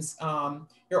lessons.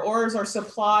 Your auras are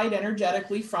supplied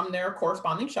energetically from their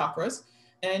corresponding chakras,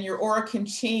 and your aura can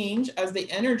change as the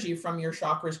energy from your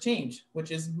chakras change, which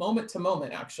is moment to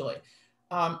moment, actually.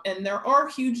 And there are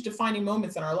huge defining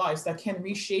moments in our lives that can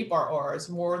reshape our auras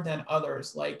more than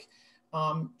others, like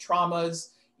traumas,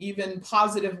 even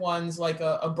positive ones like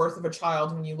a birth of a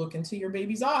child. When you look into your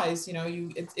baby's eyes,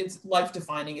 it's life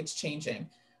defining, it's changing.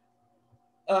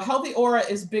 A healthy aura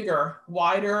is bigger,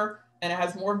 wider, and it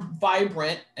has more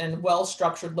vibrant and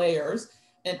well-structured layers.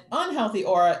 An unhealthy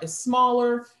aura is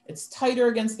smaller, it's tighter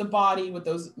against the body with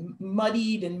those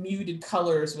muddied and muted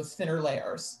colors with thinner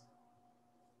layers.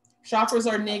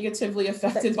 Chakras are negatively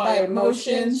affected by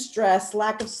emotions, stress,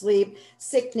 lack of sleep,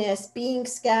 sickness, being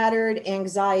scattered,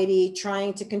 anxiety,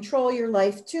 trying to control your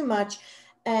life too much,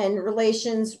 and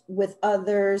relations with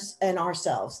others and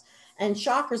ourselves. And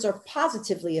chakras are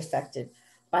positively affected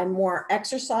by more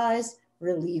exercise,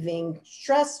 relieving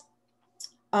stress,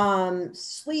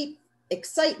 sleep,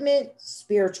 excitement,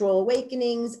 spiritual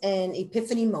awakenings, and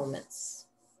epiphany moments.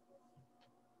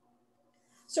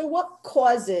 So what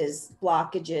causes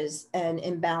blockages and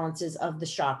imbalances of the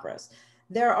chakras?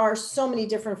 There are so many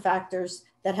different factors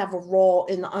that have a role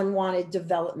in the unwanted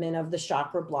development of the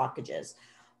chakra blockages.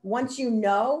 Once you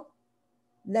know,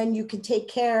 then you can take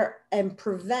care and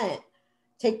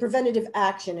take preventative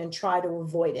action and try to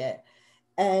avoid it.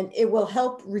 And it will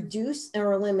help reduce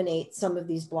or eliminate some of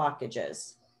these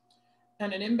blockages.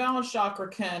 And an imbalanced chakra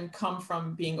can come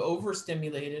from being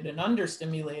overstimulated and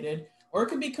understimulated, or it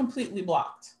could be completely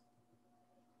blocked.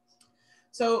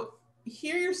 So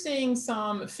here you're seeing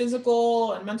some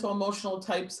physical and mental emotional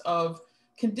types of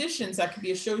conditions that can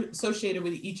be associated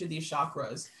with each of these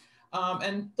chakras.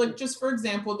 And like, just for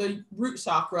example, the root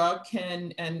chakra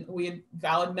and we had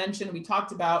Valid mentioned, we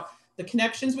talked about the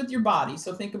connections with your body.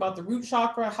 So think about the root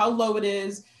chakra, how low it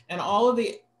is, and all of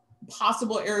the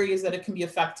possible areas that it can be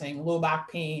affecting: low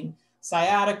back pain,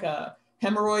 sciatica,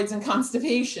 hemorrhoids and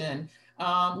constipation,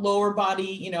 lower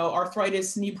body,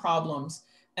 arthritis, knee problems.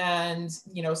 And,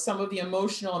 some of the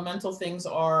emotional and mental things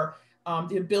are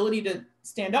the ability to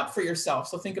stand up for yourself.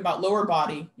 So think about lower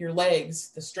body, your legs,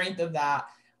 the strength of that,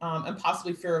 and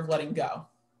possibly fear of letting go.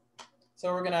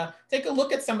 So we're going to take a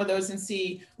look at some of those and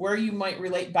see where you might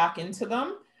relate back into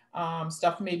them,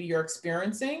 stuff maybe you're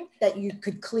experiencing. That you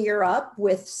could clear up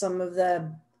with some of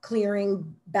the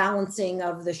clearing, balancing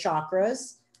of the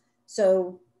chakras.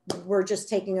 So we're just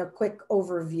taking a quick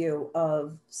overview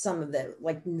of some of the,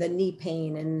 like the knee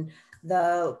pain and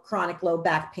the chronic low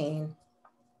back pain.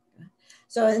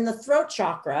 So in the throat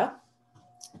chakra,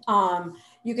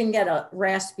 you can get a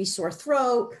raspy, sore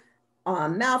throat,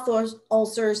 mouth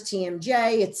ulcers,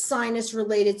 TMJ, it's sinus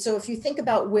related. So if you think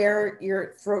about where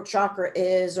your throat chakra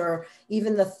is, or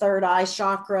even the third eye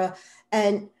chakra,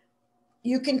 and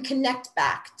you can connect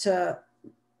back to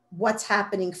what's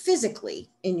happening physically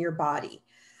in your body.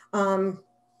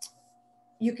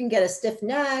 You can get a stiff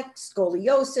neck,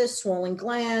 scoliosis, swollen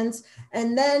glands.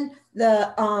 And then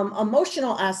the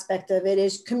emotional aspect of it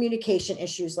is communication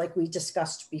issues like we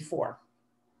discussed before.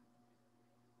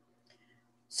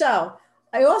 So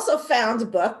I also found a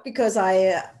book because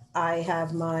I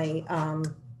have my,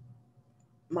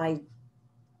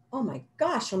 oh my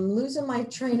gosh, I'm losing my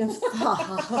train of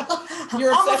thought. I'm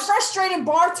a frustrated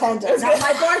bartender, not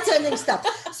my bartending stuff.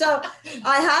 So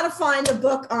I had to find a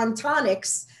book on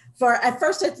tonics. At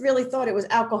first I really thought it was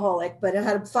alcoholic, but I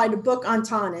had to find a book on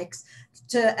tonics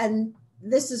and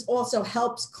this is also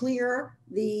helps clear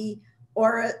the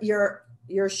aura, your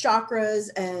chakras,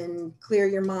 and clear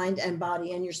your mind and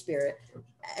body and your spirit.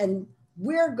 And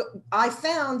I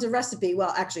found a recipe.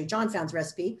 Well, actually John found a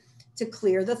recipe to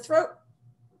clear the throat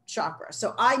chakra.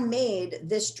 So I made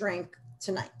this drink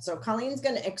tonight. So Colleen's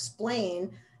going to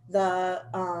explain the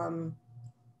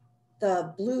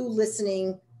blue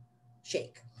listening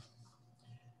shake.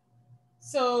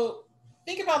 So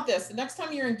think about this. The next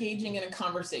time you're engaging in a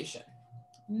conversation,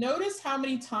 notice how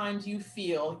many times you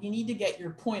feel you need to get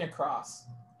your point across.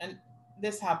 And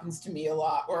this happens to me a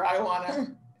lot, where I want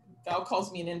to, Val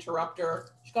calls me an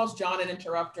interrupter. She calls John an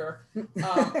interrupter,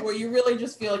 where you really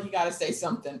just feel like you got to say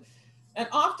something. And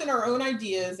often our own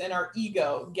ideas and our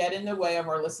ego get in the way of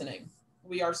our listening.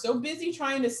 We are so busy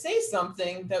trying to say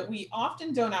something that we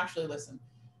often don't actually listen.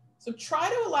 So try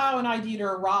to allow an idea to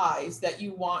arise that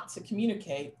you want to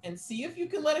communicate and see if you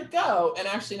can let it go and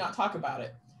actually not talk about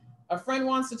it. A friend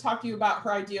wants to talk to you about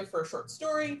her idea for a short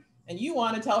story, and you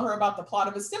want to tell her about the plot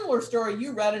of a similar story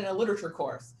you read in a literature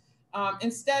course.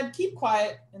 Instead, keep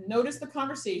quiet and notice the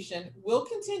conversation will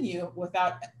continue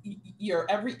without your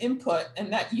every input,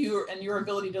 and that your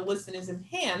ability to listen is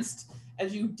enhanced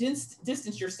as you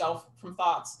distance yourself from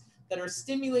thoughts that are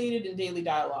stimulated in daily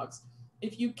dialogues.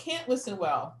 If you can't listen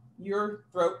well, your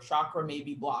throat chakra may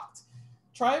be blocked.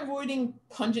 Try avoiding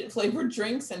pungent flavored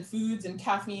drinks and foods and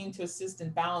caffeine to assist in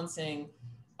balancing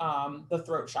the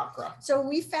throat chakra. So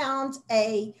we found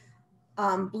a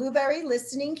blueberry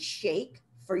listening shake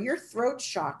for your throat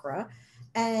chakra,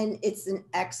 and it's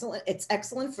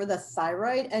excellent for the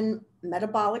thyroid and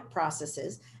metabolic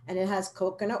processes, and it has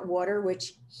coconut water,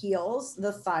 which heals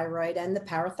the thyroid and the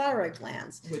parathyroid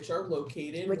glands, which are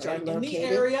located in the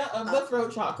area of the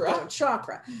throat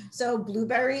chakra. So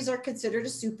blueberries are considered a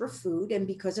superfood, and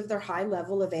because of their high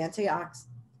level of antioxidant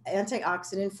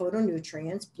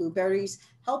phytonutrients, blueberries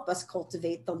help us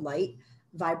cultivate the light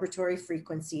vibratory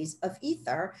frequencies of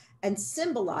ether and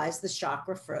symbolize the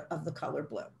chakra of the color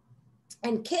blue.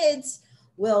 And kids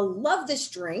will love this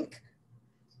drink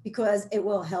because it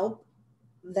will help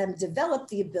them develop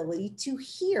the ability to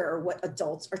hear what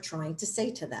adults are trying to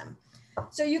say to them.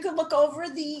 So you can look over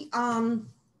the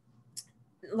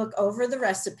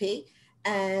recipe,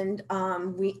 and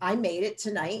I made it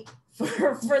tonight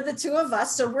for the two of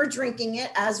us. So we're drinking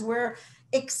it as we're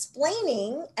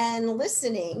explaining and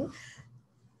listening,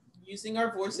 using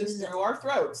our voices through our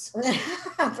throats.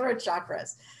 Throat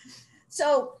chakras.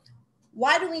 So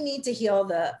why do we need to heal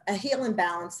and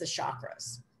balance the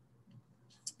chakras?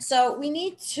 So we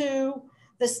need to,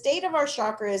 the state of our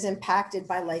chakra is impacted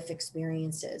by life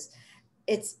experiences.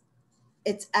 It's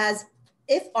as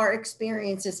if our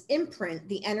experiences imprint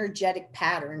the energetic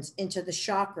patterns into the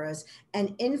chakras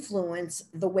and influence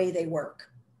the way they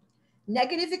work.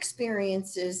 Negative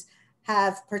experiences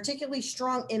have particularly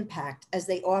strong impact, as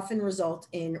they often result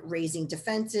in raising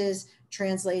defenses,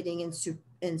 translating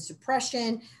in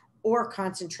suppression or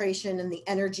concentration in the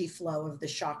energy flow of the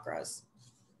chakras.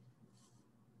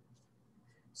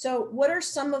 So what are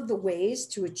some of the ways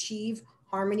to achieve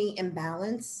harmony and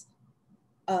balance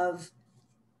of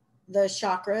the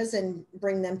chakras and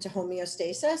bring them to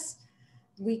homeostasis?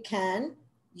 We can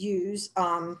use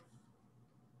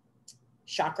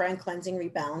chakra and cleansing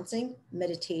rebalancing,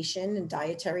 meditation and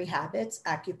dietary habits,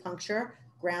 acupuncture,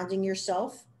 grounding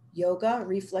yourself, yoga,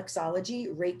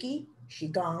 reflexology, Reiki,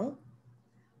 Qigong.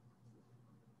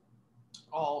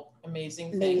 All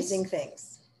amazing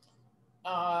things.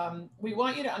 We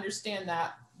want you to understand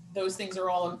that those things are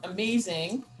all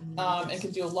amazing and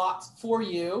can do a lot for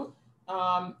you.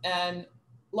 And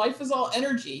life is all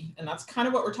energy, and that's kind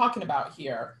of what we're talking about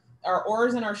here. Our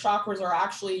auras and our chakras are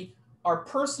actually our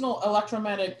personal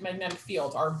electromagnetic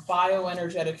field, our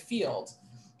bioenergetic field.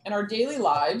 And our daily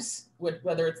lives,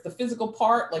 whether it's the physical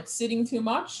part, like sitting too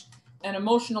much, and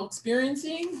emotional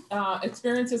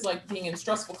experiences like being in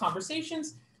stressful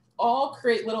conversations, all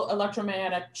create little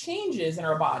electromagnetic changes in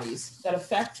our bodies that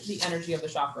affect the energy of the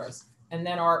chakras and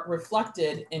then are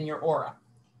reflected in your aura.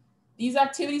 These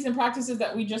activities and practices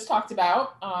that we just talked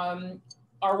about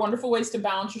are wonderful ways to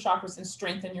balance your chakras and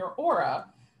strengthen your aura.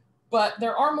 But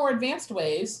there are more advanced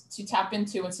ways to tap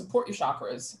into and support your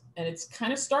chakras. And it's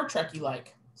kind of Star Trek-y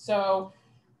like. So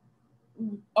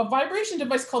a vibration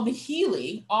device called the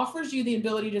Healy offers you the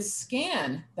ability to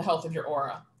scan the health of your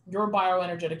aura, your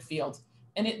bioenergetic field.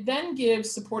 And it then gives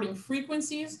supporting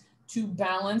frequencies to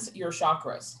balance your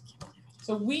chakras.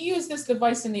 So we use this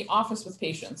device in the office with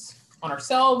patients, on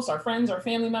ourselves, our friends, our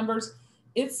family members.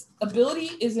 Its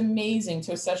ability is amazing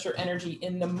to assess your energy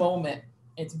in the moment.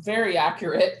 It's very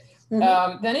accurate.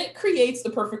 Then it creates the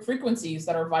perfect frequencies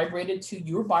that are vibrated to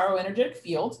your bioenergetic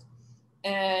field,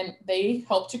 and they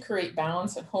help to create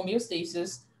balance and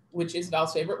homeostasis, which is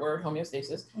Val's favorite word,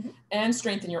 homeostasis, and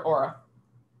strengthen your aura.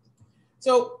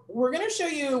 So we're going to show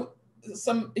you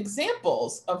some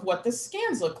examples of what the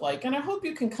scans look like, and I hope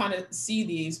you can kind of see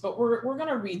these, but we're going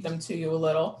to read them to you a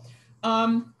little.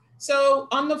 So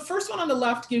on the first one on the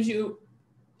left gives you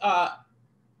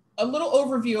a little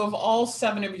overview of all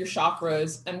 7 of your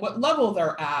chakras and what level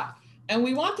they're at. And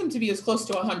we want them to be as close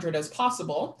to 100 as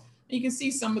possible. You can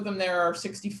see some of them there are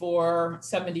 64,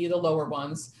 70, the lower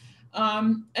ones.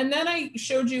 And then I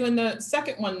showed you in the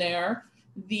second one there,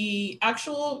 the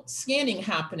actual scanning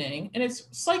happening, and it's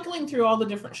cycling through all the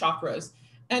different chakras.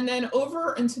 And then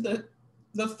over into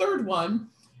the third one,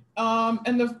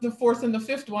 and the fourth and the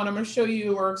fifth one, I'm going to show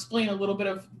you or explain a little bit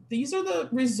of, these are the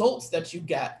results that you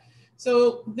get.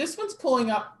 So this one's pulling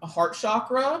up a heart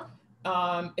chakra.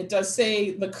 It does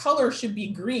say the color should be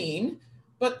green,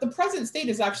 but the present state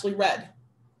is actually red.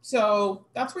 So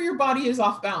that's where your body is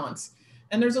off balance.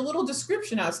 And there's a little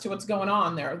description as to what's going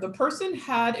on there. The person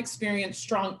had experienced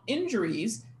strong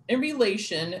injuries in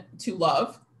relation to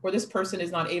love, or this person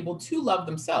is not able to love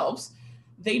themselves.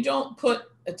 They don't put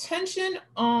attention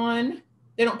on,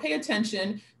 they don't pay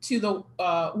attention to the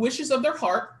wishes of their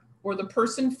heart, or the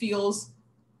person feels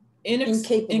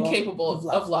incapable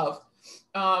of love.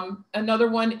 Another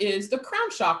one is the crown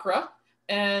chakra,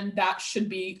 and that should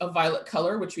be a violet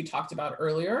color, which we talked about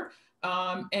earlier.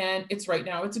 And it's right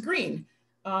now, it's green.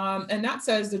 And that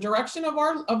says the direction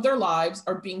of their lives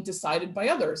are being decided by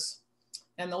others.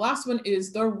 And the last one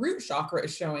is the root chakra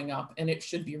is showing up, and it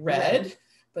should be red,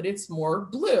 but it's more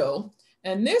blue.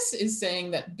 And this is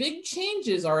saying that big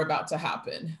changes are about to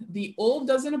happen. The old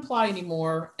doesn't apply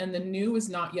anymore, and the new is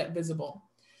not yet visible.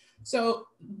 So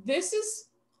this is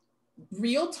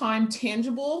real-time,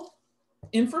 tangible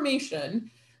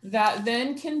information that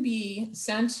then can be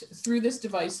sent through this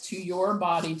device to your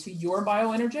body, to your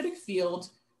bioenergetic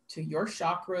field, to your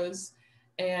chakras,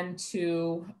 and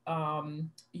to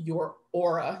your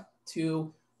aura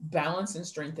to balance and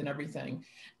strengthen everything.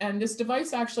 And this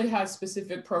device actually has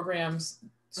specific programs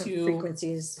to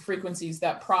frequencies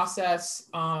that process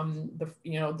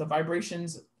the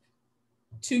vibrations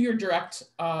to your direct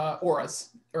chakras.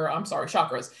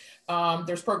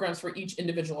 There's programs for each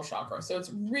individual chakra. So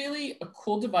it's really a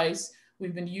cool device.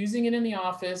 We've been using it in the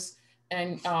office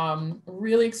and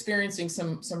really experiencing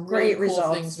some really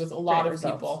cool things with a lot of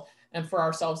people and for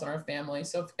ourselves and our family.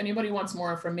 So if anybody wants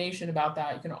more information about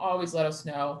that, you can always let us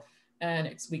know and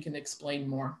we can explain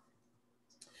more.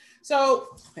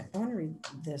 So I want to read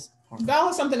this part. Val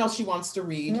has something else she wants to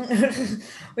read.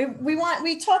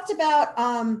 we talked about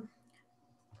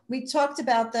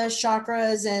the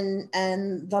chakras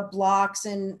and the blocks,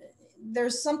 and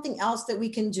there's something else that we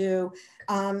can do.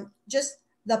 Just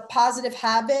the positive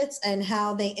habits and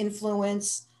how they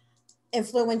influence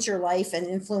your life and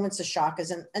influence the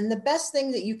chakras. And the best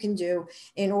thing that you can do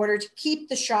in order to keep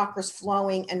the chakras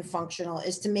flowing and functional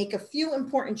is to make a few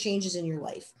important changes in your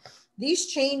life. These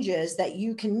changes that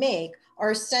you can make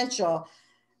are essential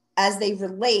as they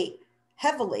relate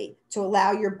heavily to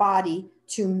allow your body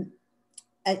and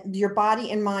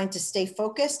mind to stay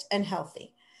focused and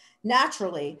healthy.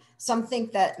 Naturally, some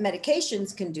think that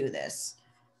medications can do this,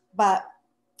 but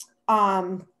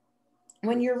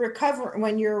when you're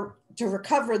to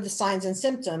recover the signs and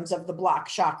symptoms of the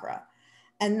blocked chakra,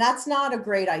 and that's not a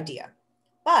great idea.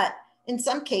 But in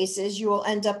some cases, you will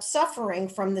end up suffering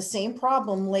from the same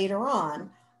problem later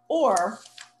on, or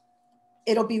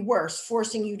it'll be worse,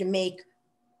 forcing you to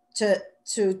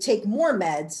take more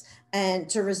meds and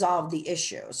to resolve the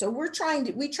issue. So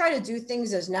we try to do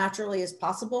things as naturally as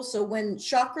possible. So when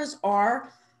chakras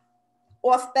are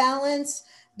off balance,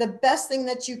 the best thing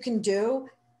that you can do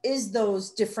is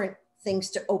those different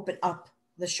things to open up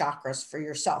the chakras for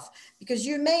yourself, because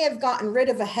you may have gotten rid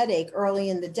of a headache early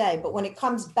in the day, but when it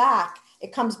comes back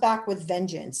with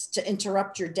vengeance to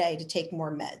interrupt your day to take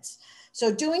more meds.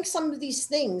 So doing some of these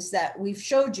things that we've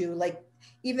showed you, like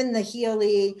even the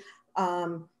Healy,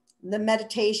 the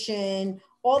meditation,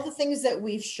 all the things that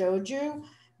we've showed you,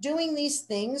 doing these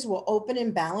things will open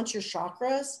and balance your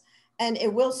chakras, and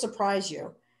it will surprise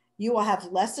you. You will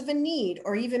have less of a need,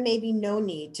 or even maybe no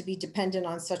need, to be dependent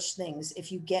on such things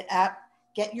if you get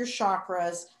your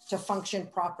chakras to function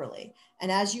properly.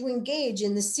 And as you engage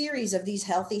in the series of these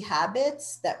healthy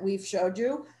habits that we've showed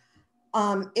you,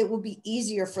 it will be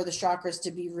easier for the chakras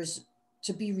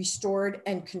to be restored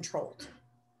and controlled.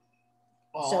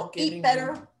 So eat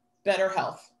better. Better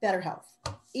health. Better health.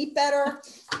 Eat better,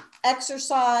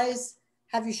 exercise,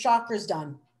 have your chakras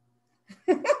done.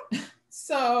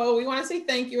 So we want to say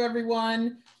thank you,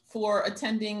 everyone, for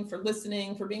attending, for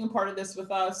listening, for being a part of this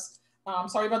with us.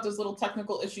 Sorry about those little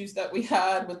technical issues that we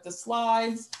had with the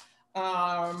slides.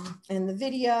 And the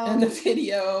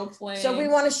video. Playing. So we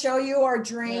want to show you our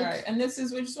drink. All right. And we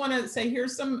just want to say,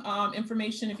 here's some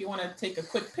information if you want to take a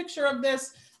quick picture of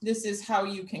this. This is how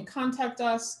you can contact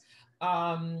us.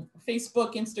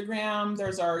 Facebook, Instagram,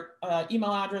 there's our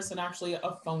email address, and actually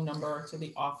a phone number to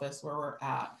the office where we're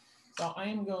at. So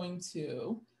I'm going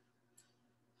to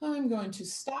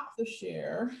stop the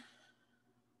share.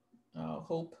 Oh,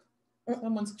 hope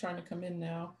someone's trying to come in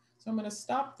now. So I'm going to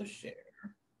stop the share.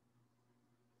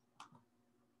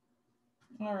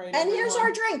 All right. And here's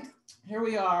our drink. Here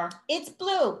we are. It's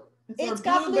blue. It's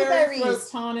got blueberry blueberries.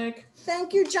 Throat tonic.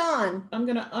 Thank you, John. I'm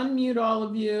going to unmute all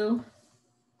of you.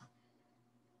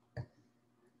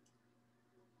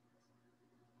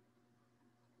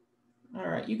 All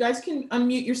right, you guys can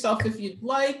unmute yourself if you'd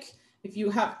like. If you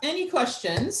have any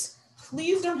questions,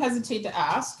 please don't hesitate to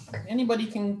ask. Anybody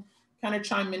can kind of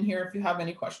chime in here if you have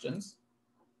any questions.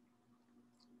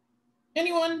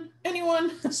 Anyone?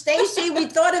 Stacy, we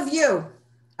thought of you.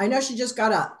 I know she just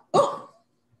got up. Oh,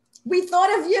 we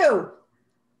thought of you.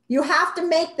 You have to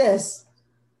make this.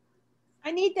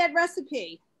 I need that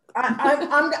recipe.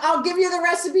 I'll give you the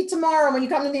recipe tomorrow when you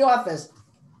come to the office.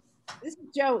 This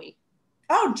is Joey.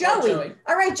 Oh, Joey.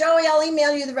 All right, Joey, I'll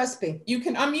email you the recipe. You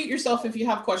can unmute yourself if you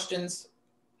have questions.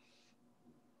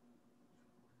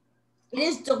 It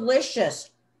is delicious.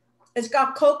 It's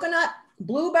got coconut,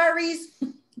 blueberries,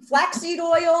 flaxseed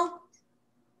oil.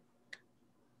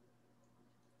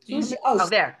 Oh,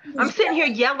 there. I'm sitting here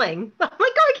yelling. Oh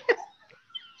my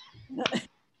God.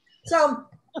 So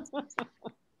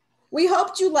we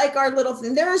hoped you like our little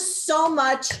thing. There is so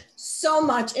much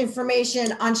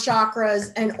information on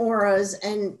chakras and auras,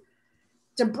 and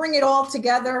to bring it all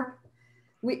together,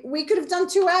 we could have done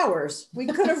 2 hours. We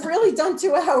could have really done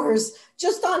 2 hours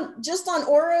just on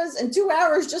auras, and 2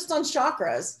 hours just on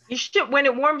chakras. You should, when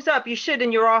it warms up, you should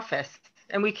in your office,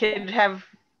 and we could have,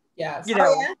 yes,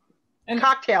 and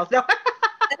cocktails. No.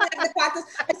 I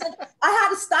said I had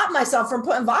to stop myself from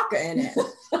putting vodka in it.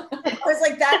 I was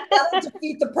like, that'll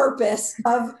defeat the purpose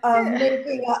of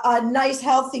making a nice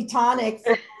healthy tonic.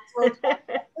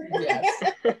 Yes.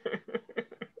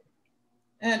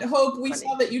 And Hope, we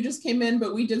saw that you just came in,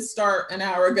 but we did start an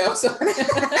hour ago. So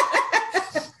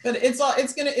but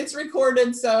it's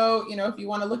recorded. So, if you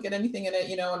want to look at anything in it,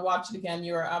 and watch it again,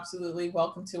 you are absolutely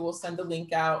welcome to. We'll send the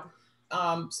link out.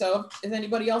 So does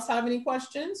anybody else have any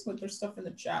questions? With their stuff in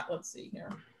the chat? Let's see here.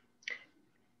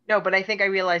 No, but I think I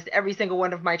realized every single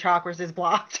one of my chakras is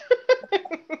blocked.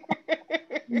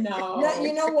 No,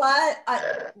 you know what?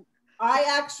 I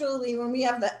actually, when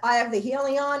I have the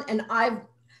Helion, and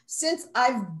since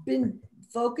I've been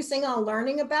focusing on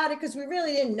learning about it, because we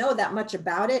really didn't know that much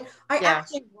about it, I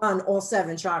actually run all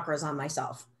 7 chakras on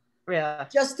myself. Yeah.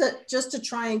 Just to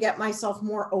try and get myself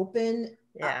more open.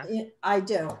 Yeah. I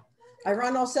do. I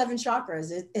run all 7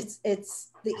 chakras.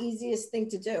 It's the easiest thing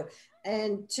to do,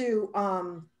 and to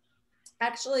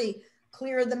actually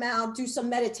clear them out, do some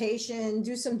meditation,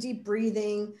 do some deep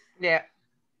breathing. Yeah.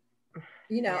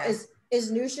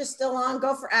 Is Nusha still on?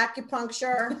 Go for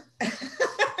acupuncture.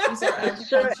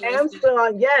 Sure, I'm still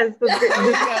on. Yes,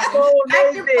 it's so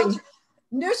amazing.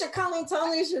 Nusha, Colleen, tell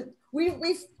Nusha,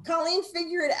 Colleen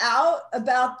figured out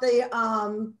about the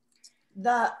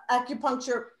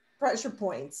acupuncture pressure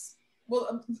points.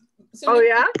 Well, so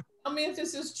tell me if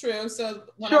this is true. So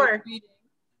when I was reading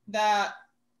that,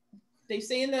 they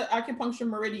say in the acupuncture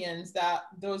meridians that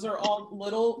those are all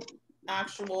little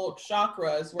actual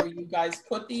chakras where you guys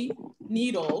put the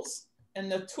needles, and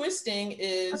the twisting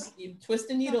is you twist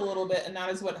the needle a little bit, and that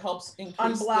is what helps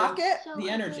increase unblock the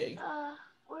energy.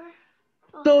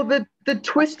 So The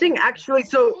twisting actually,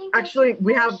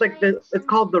 we have like it's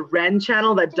called the Ren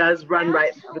channel that does run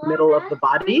right through the middle of the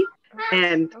body.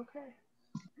 And so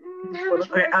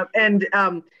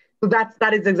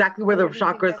that is exactly where the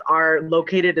chakras are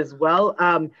located as well.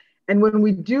 And when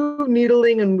we do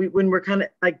needling and when we're kind of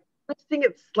like twisting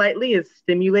it slightly is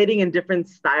stimulating in different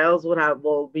styles,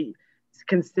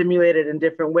 can stimulate it in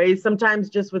different ways. Sometimes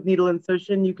just with needle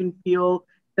insertion, you can feel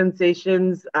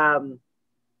sensations.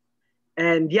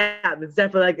 And yeah, it's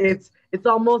definitely like it's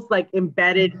almost like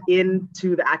embedded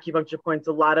into the acupuncture points.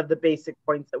 A lot of the basic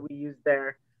points that we use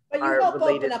there. But you help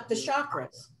open up the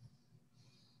chakras.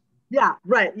 Yeah,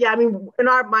 right. Yeah, I mean, in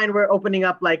our mind, we're opening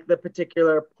up like the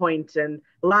particular point, and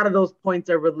a lot of those points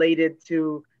are related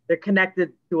to, they're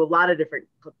connected to a lot of different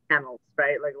channels,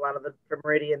 right? Like a lot of the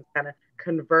meridians kind of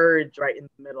converge right in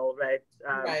the middle, right?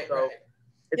 Right.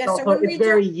 It's also, it's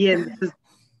very yin.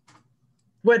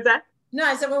 What's that? No,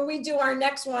 I said when we do our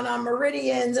next one on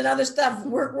meridians and other stuff,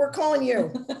 we're calling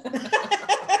you.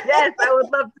 Yes, I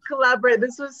would love to collaborate.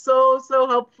 This was so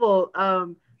helpful.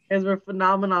 Guys were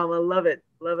phenomenal. I love it.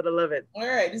 Love it. I love it. All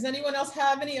right. Does anyone else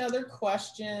have any other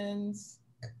questions?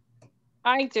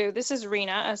 I do. This is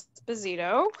Rena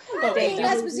Esposito. Hi, Rena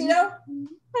Esposito.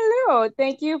 Hello.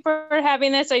 Thank you for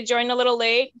having this. I joined a little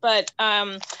late, but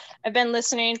I've been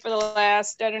listening for the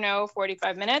last,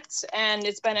 45 minutes, and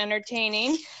it's been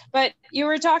entertaining. But you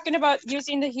were talking about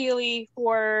using the Healy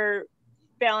for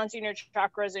balancing your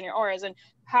chakras and your auras. And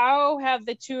how have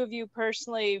the two of you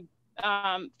personally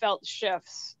felt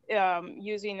shifts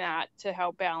using that to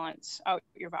help balance out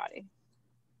your body?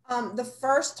 The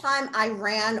first time I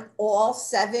ran all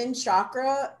 7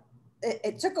 chakra,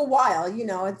 it took a while.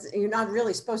 You're not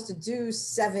really supposed to do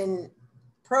 7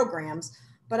 programs,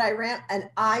 but I ran and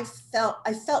I felt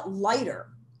lighter.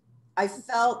 I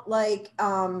felt like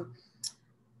I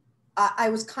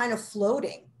was kind of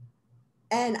floating,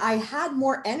 and I had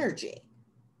more energy.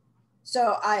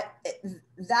 So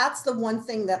that's the one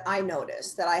thing that I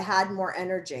noticed, that I had more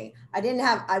energy.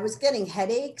 I was getting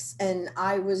headaches, and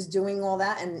I was doing all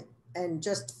that and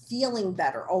just feeling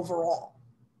better overall.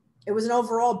 It was an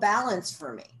overall balance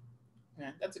for me.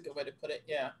 Yeah, that's a good way to put it.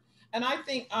 Yeah. And I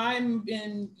think I'm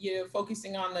been,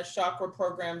 focusing on the chakra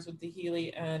programs with the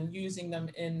Healy and using them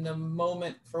in the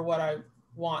moment for what I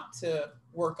want to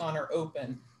work on or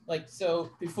open. Like,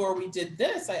 so before we did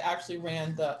this, I actually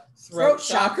ran the throat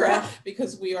chakra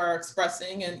because we are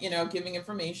expressing and, giving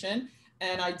information.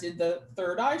 And I did the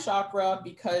third eye chakra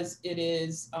because it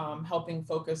is helping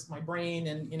focus my brain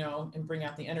and, and bring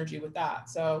out the energy with that.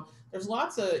 So there's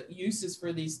lots of uses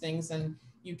for these things, and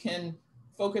you can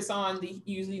focus on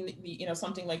using the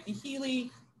something like the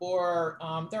Healy, or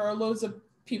there are loads of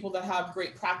people that have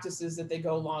great practices that they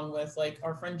go along with. Like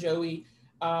our friend Joey,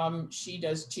 she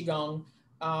does Qigong.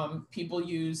 People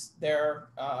use their,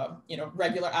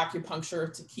 regular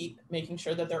acupuncture to keep making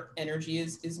sure that their energy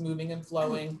is moving and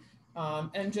flowing.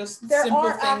 And just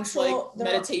simple things like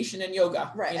meditation and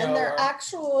yoga. Right. And there are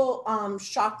actual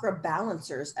chakra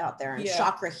balancers out there and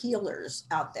chakra healers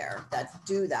out there that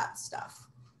do that stuff.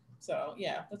 So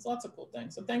yeah, that's lots of cool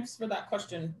things. So thanks for that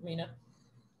question, Rena.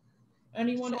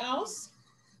 Anyone else?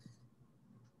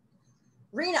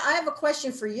 Rena, I have a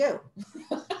question for you.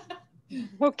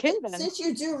 Okay, then. Since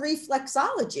you do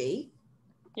reflexology,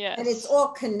 yes, and it's all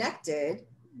connected,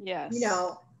 yes,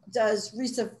 does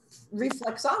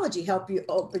reflexology help you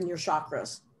open your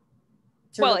chakras?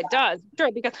 Well, it does,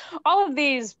 sure, because all of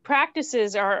these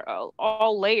practices are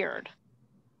all layered.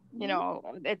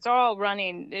 It's all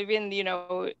running. Even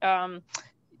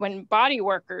when body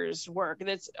workers work,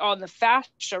 that's on the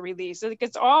fascia release.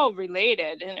 It's all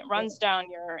related, and it runs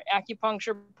down your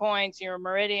acupuncture points, your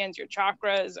meridians, your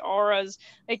chakras, auras.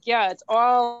 It's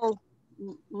all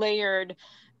layered,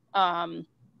 and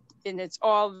it's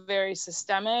all very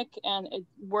systemic, and it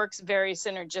works very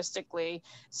synergistically.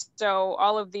 So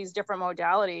all of these different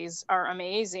modalities are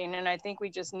amazing, and I think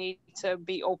we just need to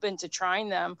be open to trying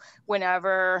them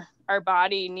whenever our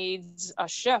body needs a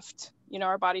shift.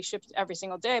 Our body shifts every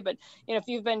single day, but if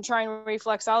you've been trying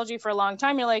reflexology for a long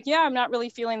time, you're like, I'm not really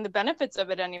feeling the benefits of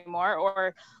it anymore,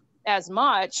 or as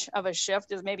much of a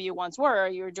shift as maybe you once were.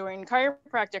 You were doing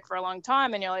chiropractic for a long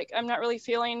time, and you're like, I'm not really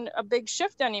feeling a big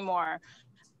shift anymore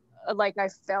like I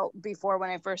felt before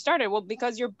when I first started. Well,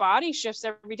 because your body shifts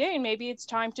every day, and maybe it's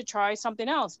time to try something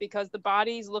else, because the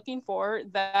body's looking for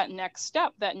that next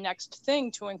step, that next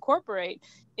thing to incorporate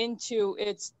into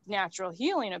its natural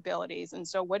healing abilities. And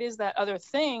so what is that other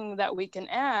thing that we can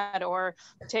add or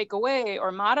take away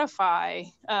or modify?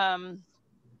 And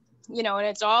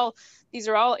these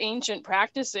are all ancient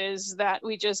practices that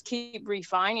we just keep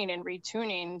refining and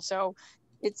retuning. So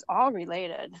it's all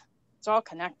related. It's all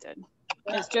connected.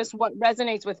 It's just what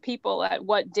resonates with people at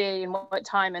what day and what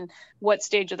time and what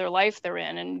stage of their life they're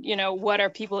in. And, you know, what are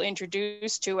people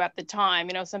introduced to at the time?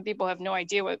 You know, some people have no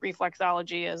idea what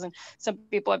reflexology is, and some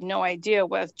people have no idea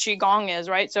what Qigong is,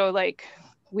 right? So like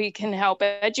we can help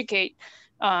educate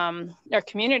our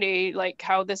community, like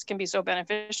how this can be so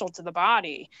beneficial to the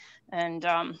body. And,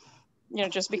 you know,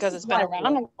 just because it's been around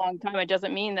a long time, it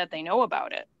doesn't mean that they know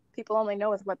about it. People only know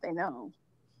with what they know.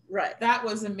 Right. That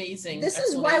was amazing. This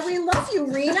is why we love you,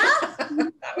 Rena.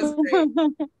 That was great.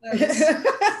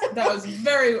 That was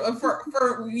very,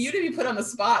 for you to be put on the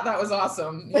spot, that was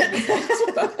awesome.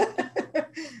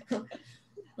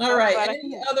 All right.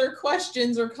 Any other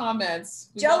questions or comments?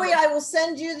 Joey, I will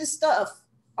send you the stuff.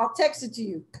 I'll text it to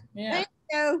you. Yeah. Thank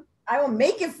you. I will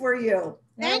make it for you.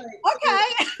 Thank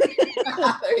Okay.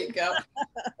 There you go.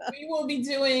 We will be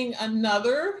doing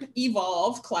another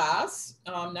Evolve class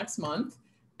next month.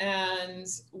 And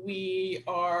we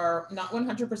are not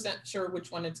 100% sure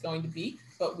which one it's going to be,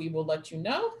 but we will let you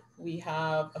know. We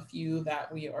have a few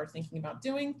that we are thinking about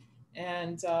doing,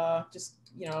 and just,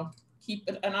 you know, keep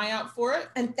an eye out for it.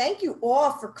 And thank you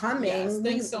all for coming. Yes,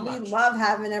 thanks so much. We love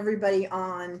having everybody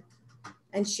on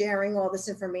and sharing all this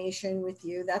information with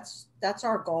you. That's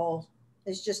our goal,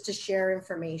 is just to share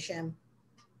information.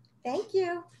 Thank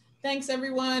you. Thanks,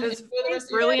 everyone. It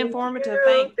was really informative.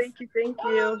 Thanks. Thank you. Thank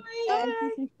you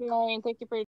for sharing. Thank you for